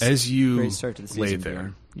 Great. As you great start to the season. lay there.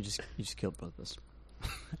 Bjorn. You just killed both of us.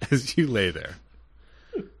 As you lay there,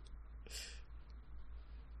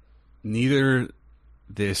 neither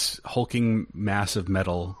this hulking mass of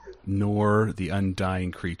metal nor the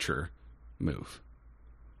undying creature move.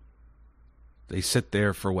 They sit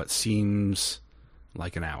there for what seems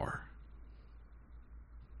like an hour.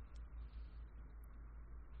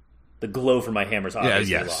 The glow from my hammer's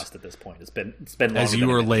obviously yes. lost at this point. It's been longer As you than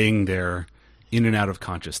a are minute. laying there, in and out of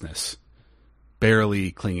consciousness,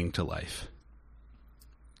 barely clinging to life,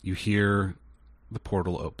 you hear the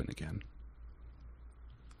portal open again.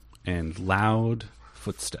 And loud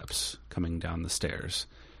footsteps coming down the stairs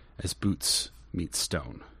as boots meet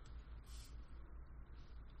stone.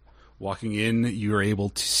 Walking in, you are able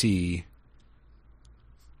to see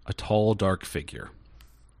a tall, dark figure.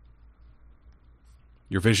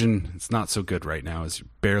 Your vision is not so good right now as you're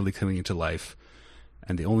barely clinging to life.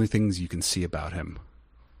 and the only things you can see about him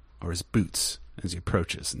are his boots as he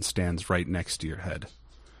approaches and stands right next to your head.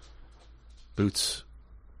 Boots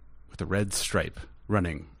with a red stripe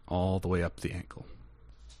running all the way up the ankle.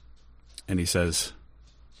 And he says,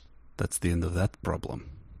 "That's the end of that problem,"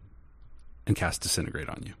 and casts Disintegrate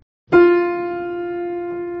on you.